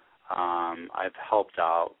I've helped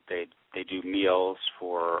out. They do meals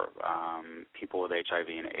for people with HIV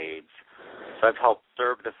and AIDS. So I've helped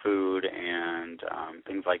serve the food and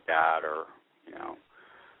things like that. Or,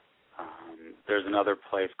 there's another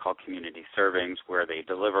place called Community Servings where they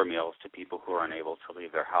deliver meals to people who are unable to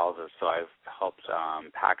leave their houses. So I've helped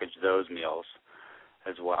package those meals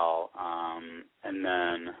as well. And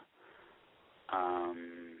then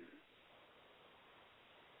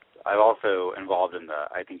I'm also involved in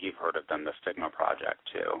I think you've heard of them, the Stigma Project,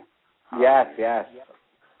 too. Yes.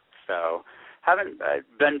 So haven't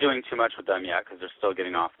been doing too much with them yet because they're still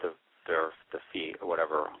getting off their feet or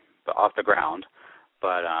whatever, but off the ground.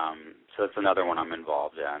 But so it's another one I'm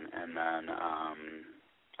involved in. And then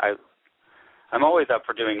I'm always up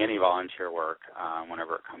for doing any volunteer work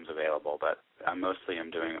whenever it comes available, but I mostly am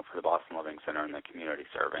doing it for the Boston Living Center and the Community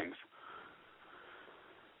Servings.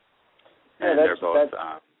 And they're both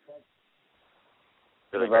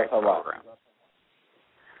really great programs.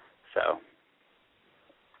 So.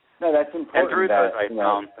 No, that's important. And through those, I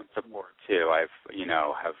found some support too. I've,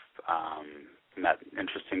 have met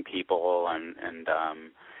interesting people, and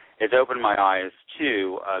it's opened my eyes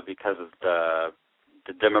too because of the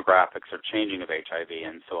demographics are changing of HIV,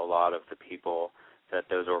 and so a lot of the people that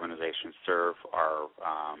those organizations serve are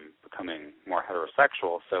becoming more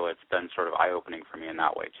heterosexual. So it's been sort of eye-opening for me in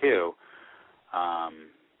that way too,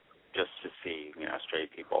 just to see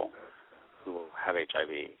straight people who have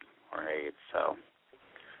HIV or AIDS. So.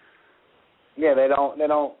 Yeah, they don't.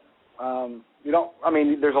 I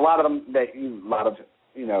mean, there's a lot of them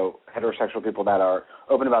heterosexual people that are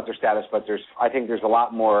open about their status, but I think there's a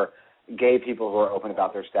lot more gay people who are open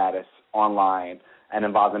about their status online and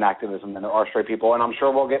involved in activism than there are straight people. And I'm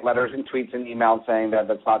sure we'll get letters and tweets and emails saying that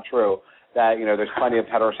that's not true. That there's plenty of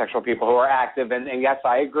heterosexual people who are active, and yes,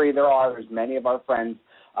 I agree there are. There's many of our friends,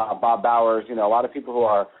 Bob Bowers, a lot of people who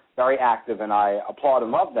are very active, and I applaud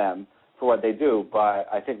and love them for what they do, but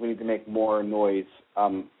I think we need to make more noise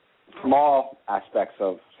from all aspects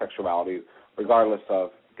of sexuality, regardless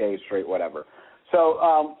of gay, straight, whatever.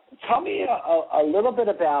 So tell me a little bit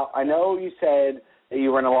about, I know you said that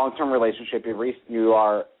you were in a long-term relationship.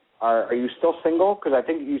 Are you still single? Because I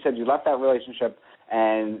think you said you left that relationship,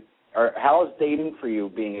 and how is dating for you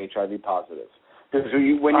being HIV positive? Because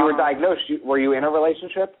when you were diagnosed, were you in a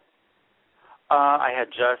relationship? I had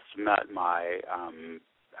just met my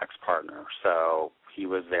ex-partner, so he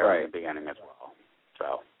was there in the beginning as well.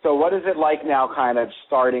 So what is it like now, kind of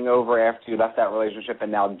starting over after you left that relationship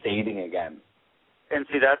and now dating again? And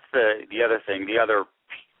see, that's the other thing, the other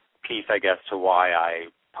piece, I guess, to why I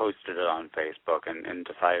posted it on Facebook and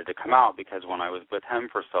decided to come out, because when I was with him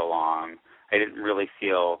for so long, I didn't really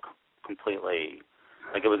feel completely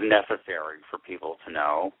like it was necessary for people to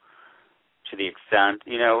know to the extent,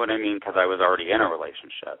 you know what I mean, because I was already in a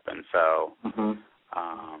relationship. And so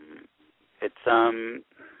it's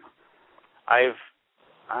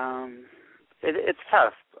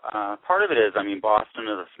tough. Part of it is, I mean, Boston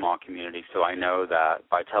is a small community, so I know that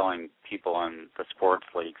by telling people in the sports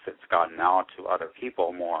leagues, it's gotten out to other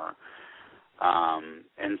people more.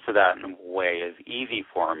 And so that, in a way, is easy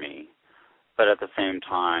for me. But at the same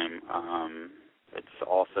time, it's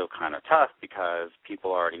also kind of tough because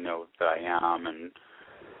people already know that I am,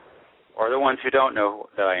 or the ones who don't know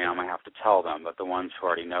that I am, I have to tell them. But the ones who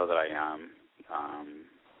already know that I am,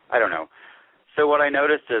 I don't know. So what I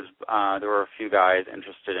noticed is there were a few guys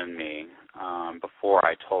interested in me before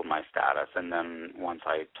I told my status, and then once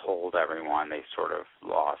I told everyone, they sort of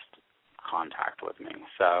lost contact with me.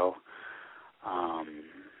 So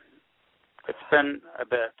it's been a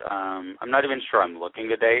bit. I'm not even sure I'm looking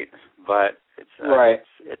to date, but it's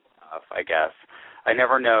tough, I guess. I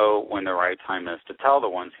never know when the right time is to tell the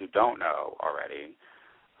ones who don't know already.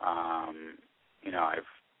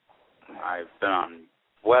 I've been on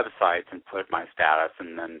websites and put my status,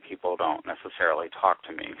 and then people don't necessarily talk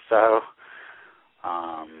to me. So,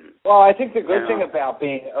 well, I think the good thing about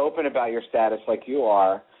being open about your status, like you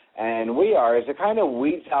are and we are, is it kind of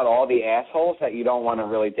weeds out all the assholes that you don't want to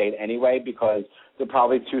really date anyway, because they're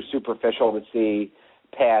probably too superficial to see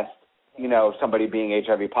past, somebody being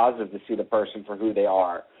HIV positive, to see the person for who they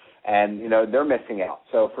are, and they're missing out.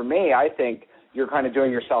 So for me, I think you're kind of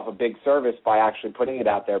doing yourself a big service by actually putting it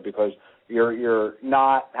out there, because you're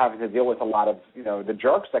not having to deal with a lot of, the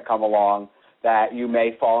jerks that come along that you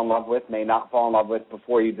may fall in love with, may not fall in love with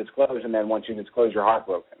before you disclose, and then once you disclose, you're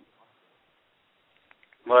heartbroken.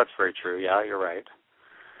 Well, that's very true. Yeah, you're right.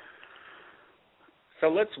 So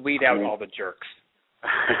let's weed out all the jerks.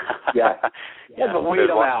 Yeah, but weed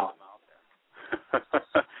them out.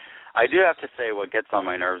 I do have to say, what gets on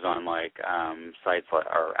my nerves on sites or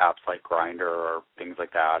apps like Grindr or things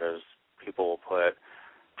like that is people will put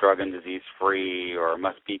drug and disease free or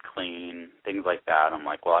must be clean, things like that. I'm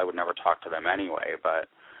like, well, I would never talk to them anyway, but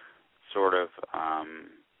sort of,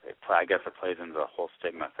 I guess it plays into the whole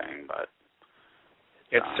stigma thing, but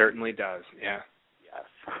it certainly does, yeah. Yes.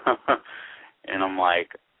 And I'm like,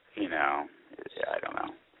 I don't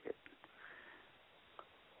know.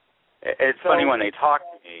 It's funny when they talk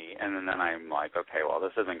to me, and then I'm like, okay, well,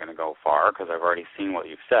 this isn't going to go far because I've already seen what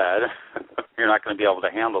you've said. You're not going to be able to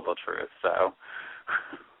handle the truth, so.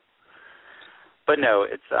 But no,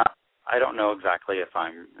 it's I don't know exactly if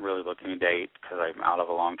I'm really looking to date because I'm out of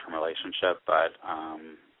a long-term relationship, but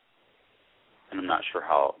and I'm not sure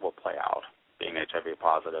how it will play out, being HIV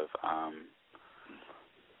positive,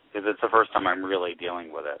 because it's the first time I'm really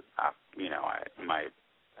dealing with it. My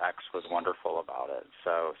ex was wonderful about it,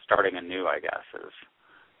 so starting anew, I guess,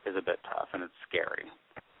 is a bit tough, and it's scary.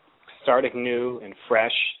 Starting new and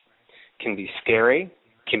fresh can be scary,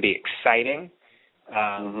 can be exciting,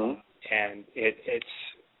 and it's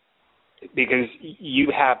because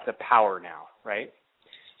you have the power now, right?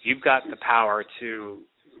 You've got the power to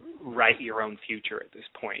write your own future at this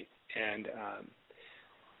point, and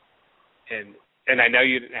I know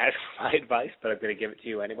you didn't ask for my advice, but I'm going to give it to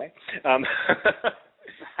you anyway.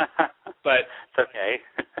 But it's okay.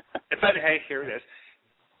 But hey, here it is.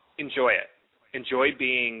 Enjoy it. Enjoy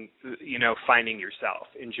being, finding yourself.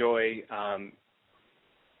 Enjoy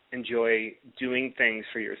doing things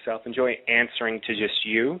for yourself. Enjoy answering to just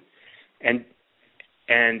you, and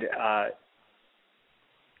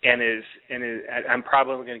I'm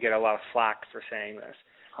probably going to get a lot of flack for saying this.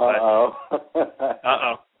 Uh-oh.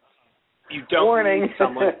 You don't need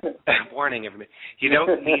someone. Warning, everybody. You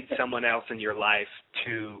don't need someone else in your life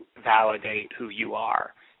to validate who you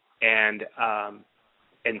are, and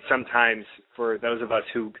sometimes for those of us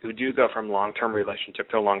who do go from long-term relationship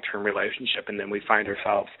to a long-term relationship, and then we find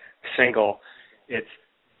ourselves single, it's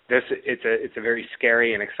a very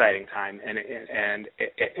scary and exciting time,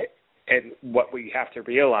 and what we have to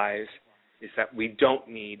realize is that we don't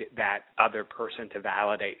need that other person to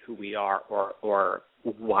validate who we are or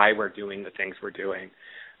why we're doing the things we're doing.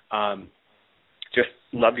 Just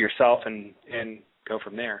love yourself and go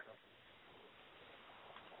from there.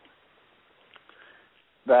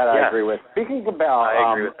 That I agree with. Speaking about...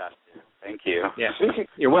 I agree with that, too. Thank you. Yeah.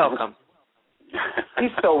 You're welcome.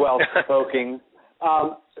 He's so well-spoken.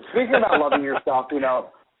 Speaking about loving yourself,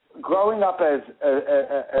 growing up as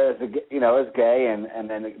gay and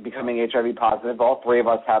then becoming HIV positive, all three of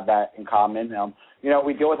us have that in common.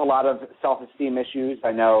 We deal with a lot of self-esteem issues.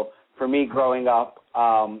 I know for me growing up,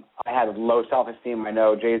 I had low self-esteem. I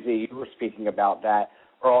know, Jay-Z, you were speaking about that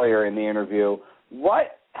earlier in the interview.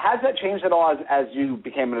 Has that changed at all as you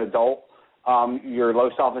became an adult, your low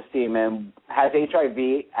self-esteem, and has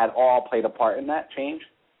HIV at all played a part in that change?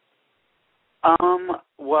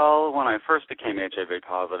 Well, when I first became HIV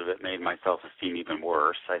positive, it made my self-esteem even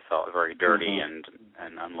worse. I felt very dirty and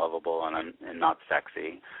unlovable and not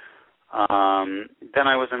sexy. Then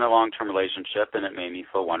I was in a long-term relationship, and it made me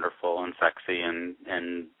feel wonderful and sexy, and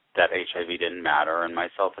that HIV didn't matter, and my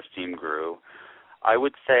self-esteem grew. I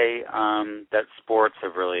would say that sports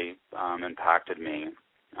have really impacted me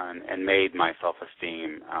and made my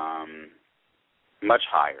self-esteem much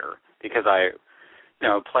higher, because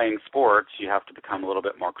playing sports, you have to become a little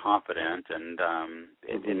bit more confident, and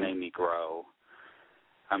it made me grow.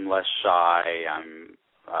 I'm less shy. I'm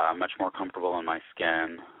much more comfortable in my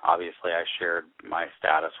skin. Obviously, I shared my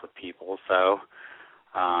status with people, so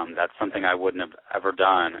that's something I wouldn't have ever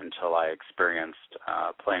done until I experienced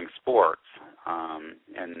playing sports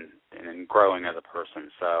and growing as a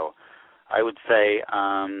person. So I would say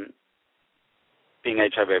being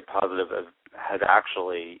HIV positive has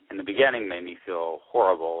actually, in the beginning, made me feel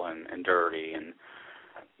horrible and dirty, and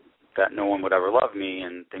that no one would ever love me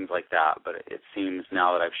and things like that. But it seems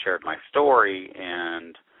now that I've shared my story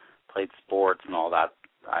and played sports and all that,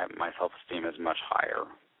 my self-esteem is much higher,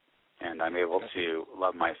 and I'm able to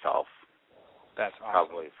love myself. That's awesome.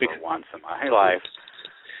 Probably for once in my life.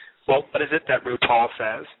 Well, what is it that RuPaul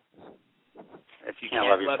says? If you can't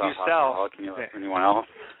love yourself, how can you love anyone else?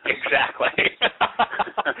 Exactly.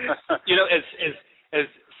 As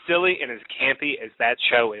silly and as campy as that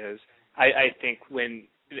show is, I think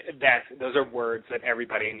those are words that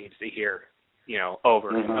everybody needs to hear,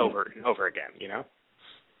 over and over and over again,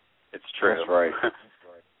 It's true. That's right.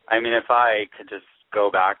 I mean, if I could just go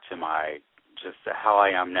back to how I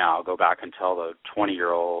am now, go back and tell the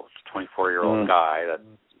 20-year-old, 24-year-old guy that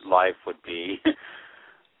life would be,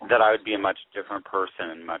 that I would be a much different person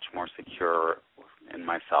and much more secure in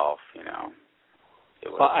myself,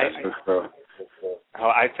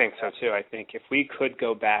 I think so, too. I think if we could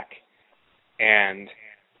go back and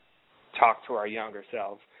talk to our younger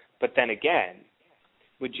selves, but then again,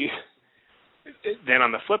 then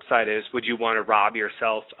on the flip side would you want to rob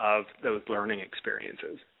yourself of those learning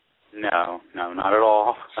experiences? No, not at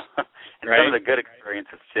all. And right? Some of the good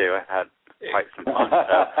experiences, too. I've had quite some fun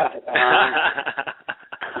stuff.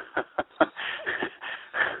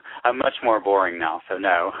 I'm much more boring now, so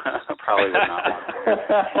no, probably would not want to.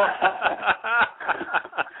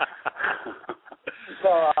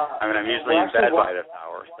 I'm usually in bed by this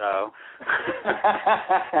hour, so.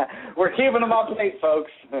 We're keeping them up to date,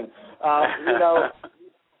 folks. I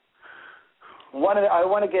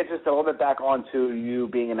want to get just a little bit back onto you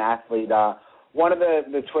being an athlete. One of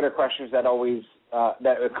the Twitter questions that always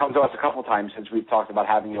that comes to us a couple times since we've talked about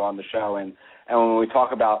having you on the show, and when we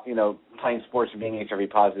talk about playing sports and being HIV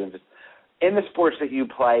positive, in the sports that you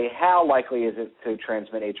play, how likely is it to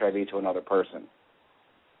transmit HIV to another person?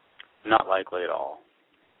 Not likely at all.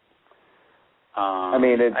 I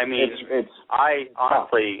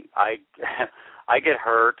get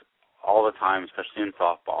hurt all the time, especially in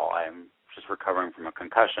softball. I'm just recovering from a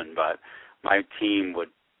concussion, but my team would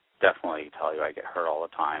definitely tell you I get hurt all the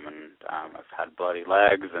time, and I've had bloody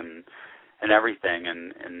legs and everything,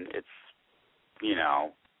 and it's,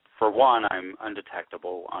 for one, I'm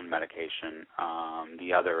undetectable on medication.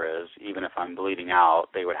 The other is, even if I'm bleeding out,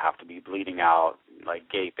 they would have to be bleeding out, like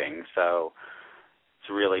gaping, so it's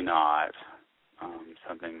really not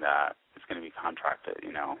something that is going to be contracted,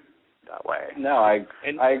 that way. No, I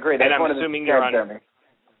agree. That's and I'm assuming you're on.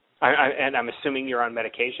 I'm assuming you're on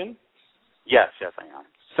medication. Yes, I am.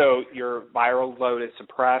 So your viral load is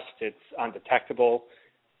suppressed. It's undetectable.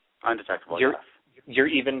 Undetectable. Yes. You're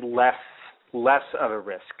even less of a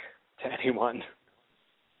risk to anyone.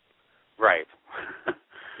 Right.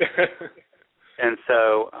 And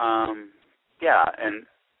so,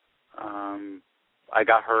 I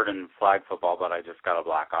got hurt in flag football, but I just got a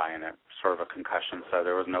black eye and it's sort of a concussion, so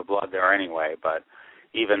there was no blood there anyway. But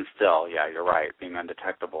even still, yeah, you're right, being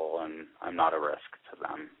undetectable, and I'm not a risk to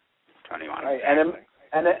them, to anyone. Right. I'm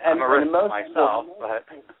a risk to myself, but...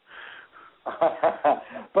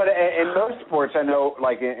 But in most sports, I know,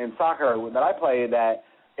 like in soccer that I play, that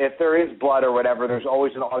if there is blood or whatever, there's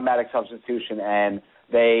always an automatic substitution, and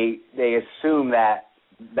they assume that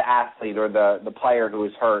the athlete or the player who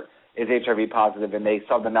is hurt is HIV positive, and they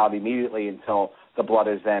sub them out immediately until the blood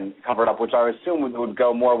is then covered up, which I would assume would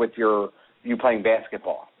go more with you playing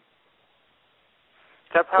basketball.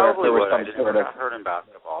 That probably would. I just never got hurt in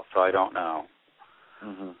basketball, so I don't know.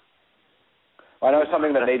 Mm-hmm. Well, I know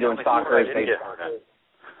something that they do in soccer is they...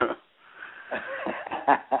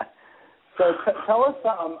 So tell us,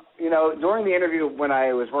 during the interview when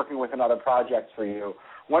I was working with another project for you,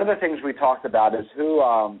 one of the things we talked about is who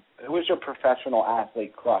is your professional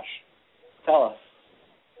athlete crush? Tell us.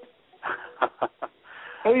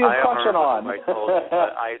 Who are you crushing on? I told you,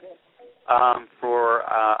 but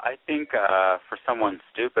I think for someone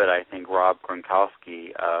stupid, I think Rob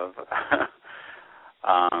Gronkowski of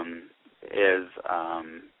is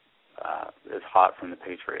hot from the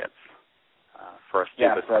Patriots. For a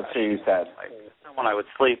stupid, that's who you said. Like someone I would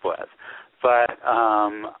sleep with. But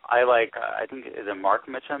I like, I think, is it Mark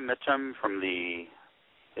Mitchum? Mitchum from the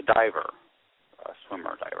diver,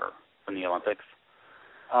 swimmer diver from the Olympics.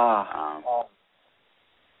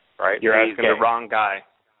 Right? You're asking the wrong guy.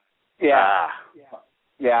 Yeah.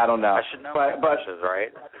 Yeah, I don't know. I should know my crushes,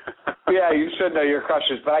 right? Yeah, you should know your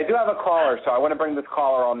crushes. But I do have a caller, so I want to bring this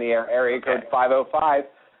caller on the air. Area code 505.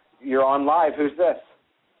 You're on live. Who's this?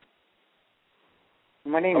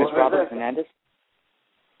 My name is Robert Fernandez.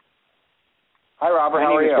 Hi, Robert.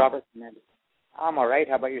 How are you? My name is Robert Fernandez. I'm all right.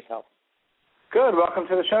 How about yourself? Good. Welcome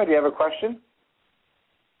to the show. Do you have a question?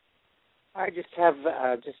 I just have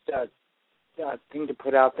a thing to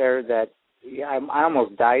put out there that I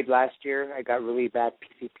almost died last year. I got really bad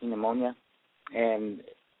PCP pneumonia, and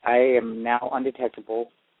I am now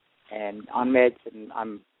undetectable and on meds, and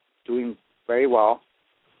I'm doing very well.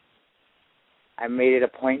 I made it a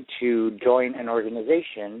point to join an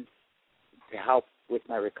organization to help with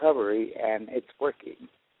my recovery, and it's working.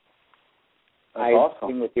 That's awesome. I've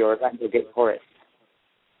been with the Orlando Gay Chorus.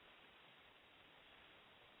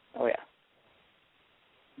 Oh, yeah.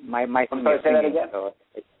 My thing is singing. So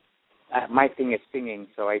my thing is singing,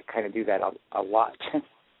 so I kind of do that a lot.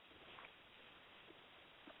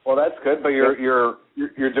 Well, that's good, but you're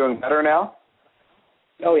doing better now?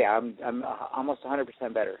 Oh, yeah. I'm almost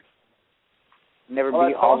 100% better. Never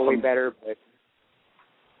be all the way better, but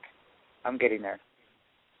I'm getting there.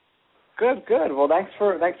 Good. Well, thanks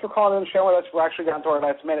for calling in and sharing with us. We're actually down to our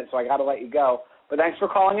last minute, so I got to let you go. But thanks for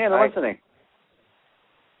calling in and listening.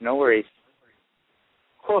 No worries.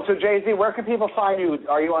 Cool. So, Jay-Z, where can people find you?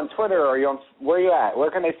 Are you on Twitter? Where are you at?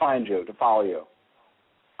 Where can they find you to follow you?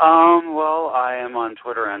 Well, I am on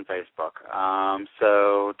Twitter and Facebook.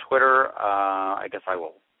 So Twitter, I guess I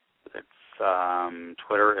will. It's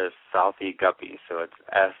Twitter is Southie Guppy, so it's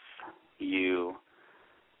SUT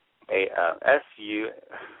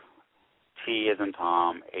as in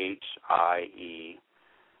Tom, HIE,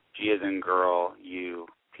 G as in girl, U,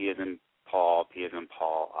 P as in Paul, P as in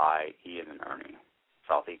Paul, I, E as in Ernie,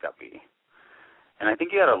 Southie Guppy. And I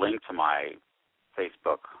think you had a link to my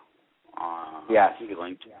Facebook. Yes. I think you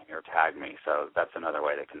linked me or tagged me, so that's another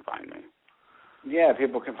way they can find me. Yeah,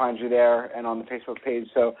 people can find you there and on the Facebook page.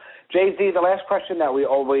 So, Jay-Z, the last question that we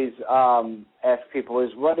always ask people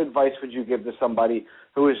is, what advice would you give to somebody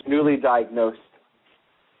who is newly diagnosed?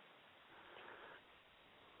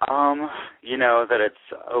 That it's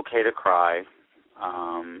okay to cry,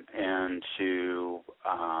 and to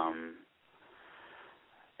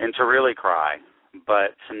really cry,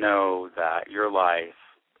 but to know that your life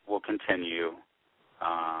will continue,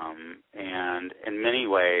 and in many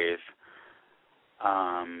ways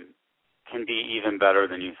can be even better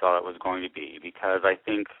than you thought it was going to be, because I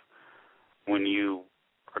think when you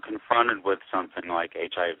are confronted with something like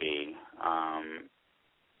HIV,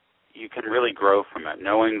 you can really grow from it,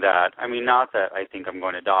 knowing that, not that I think I'm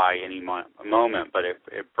going to die any moment, but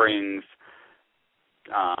it brings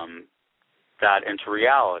that into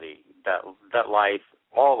reality, that life,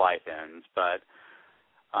 all life ends, but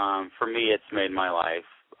for me, it's made my life.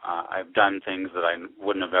 I've done things that I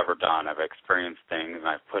wouldn't have ever done. I've experienced things, and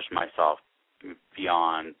I've pushed myself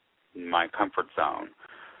beyond my comfort zone.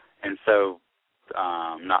 And so,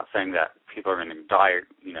 not saying that people are going to die,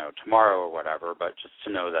 tomorrow or whatever, but just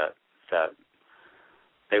to know that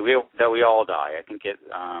we all die. I think it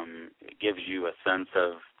gives you a sense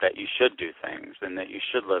of that you should do things and that you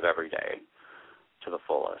should live every day to the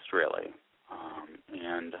fullest, really.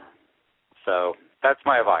 And so that's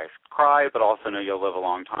my advice. Cry, but also know you'll live a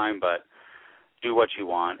long time, but do what you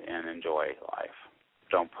want and enjoy life.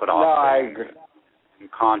 Don't put off things. I agree.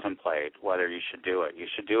 And contemplate whether you should do it. You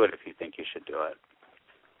should do it if you think you should do it.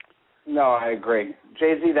 No, I agree.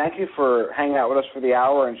 Jay-Z, thank you for hanging out with us for the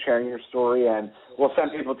hour and sharing your story, and we'll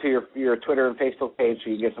send people to your Twitter and Facebook page so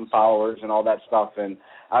you get some followers and all that stuff, and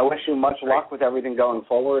I wish you much luck with everything going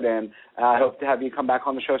forward, and I hope to have you come back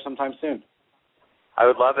on the show sometime soon. I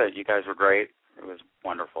would love it. You guys were great. It was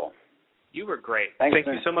wonderful. You were great. Thank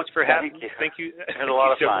you so much for having me. Thank you. It was a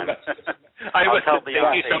lot of fun.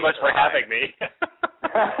 Thank you so much for having me.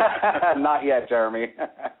 Not yet, Jeremy.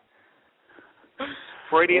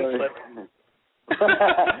 Freudian slip.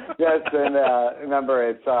 Yes, and remember,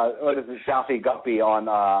 it's Southie Guppy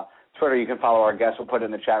on Twitter. You can follow our guests. We'll put it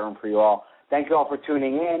in the chat room for you all. Thank you all for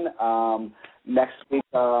tuning in. Next week,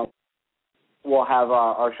 we'll have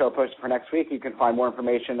our show posted for next week. You can find more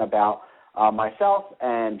information about myself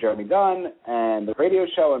and Jeremy Dunn and the radio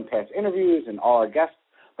show and past interviews and all our guests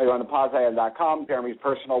by going to PosIam.com. Jeremy's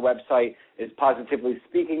personal website is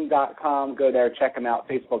PositivelySpeaking.com. Go there, check him out,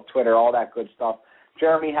 Facebook, Twitter, all that good stuff.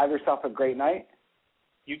 Jeremy, have yourself a great night.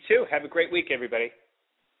 You too. Have a great week, everybody.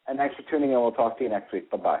 And thanks for tuning in. We'll talk to you next week.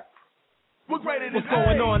 Bye-bye. What's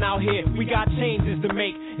going on out here? We got changes to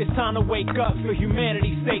make. It's time to wake up for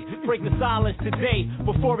humanity's sake. Break the silence today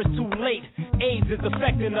before it's too late. AIDS is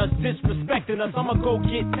affecting us, disrespecting us. I'ma go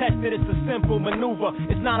get tested. It's a simple maneuver.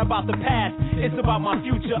 It's not about the past. It's about my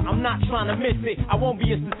future. I'm not trying to miss it. I won't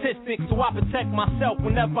be a statistic, so I protect myself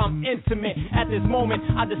whenever I'm intimate. At this moment,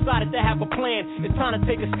 I decided to have a plan. It's time to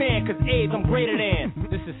take a stand, cause AIDS I'm greater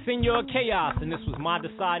than. This is Senor Chaos, and this was my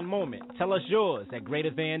deciding moment. Tell us yours at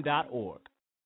greaterthan.org.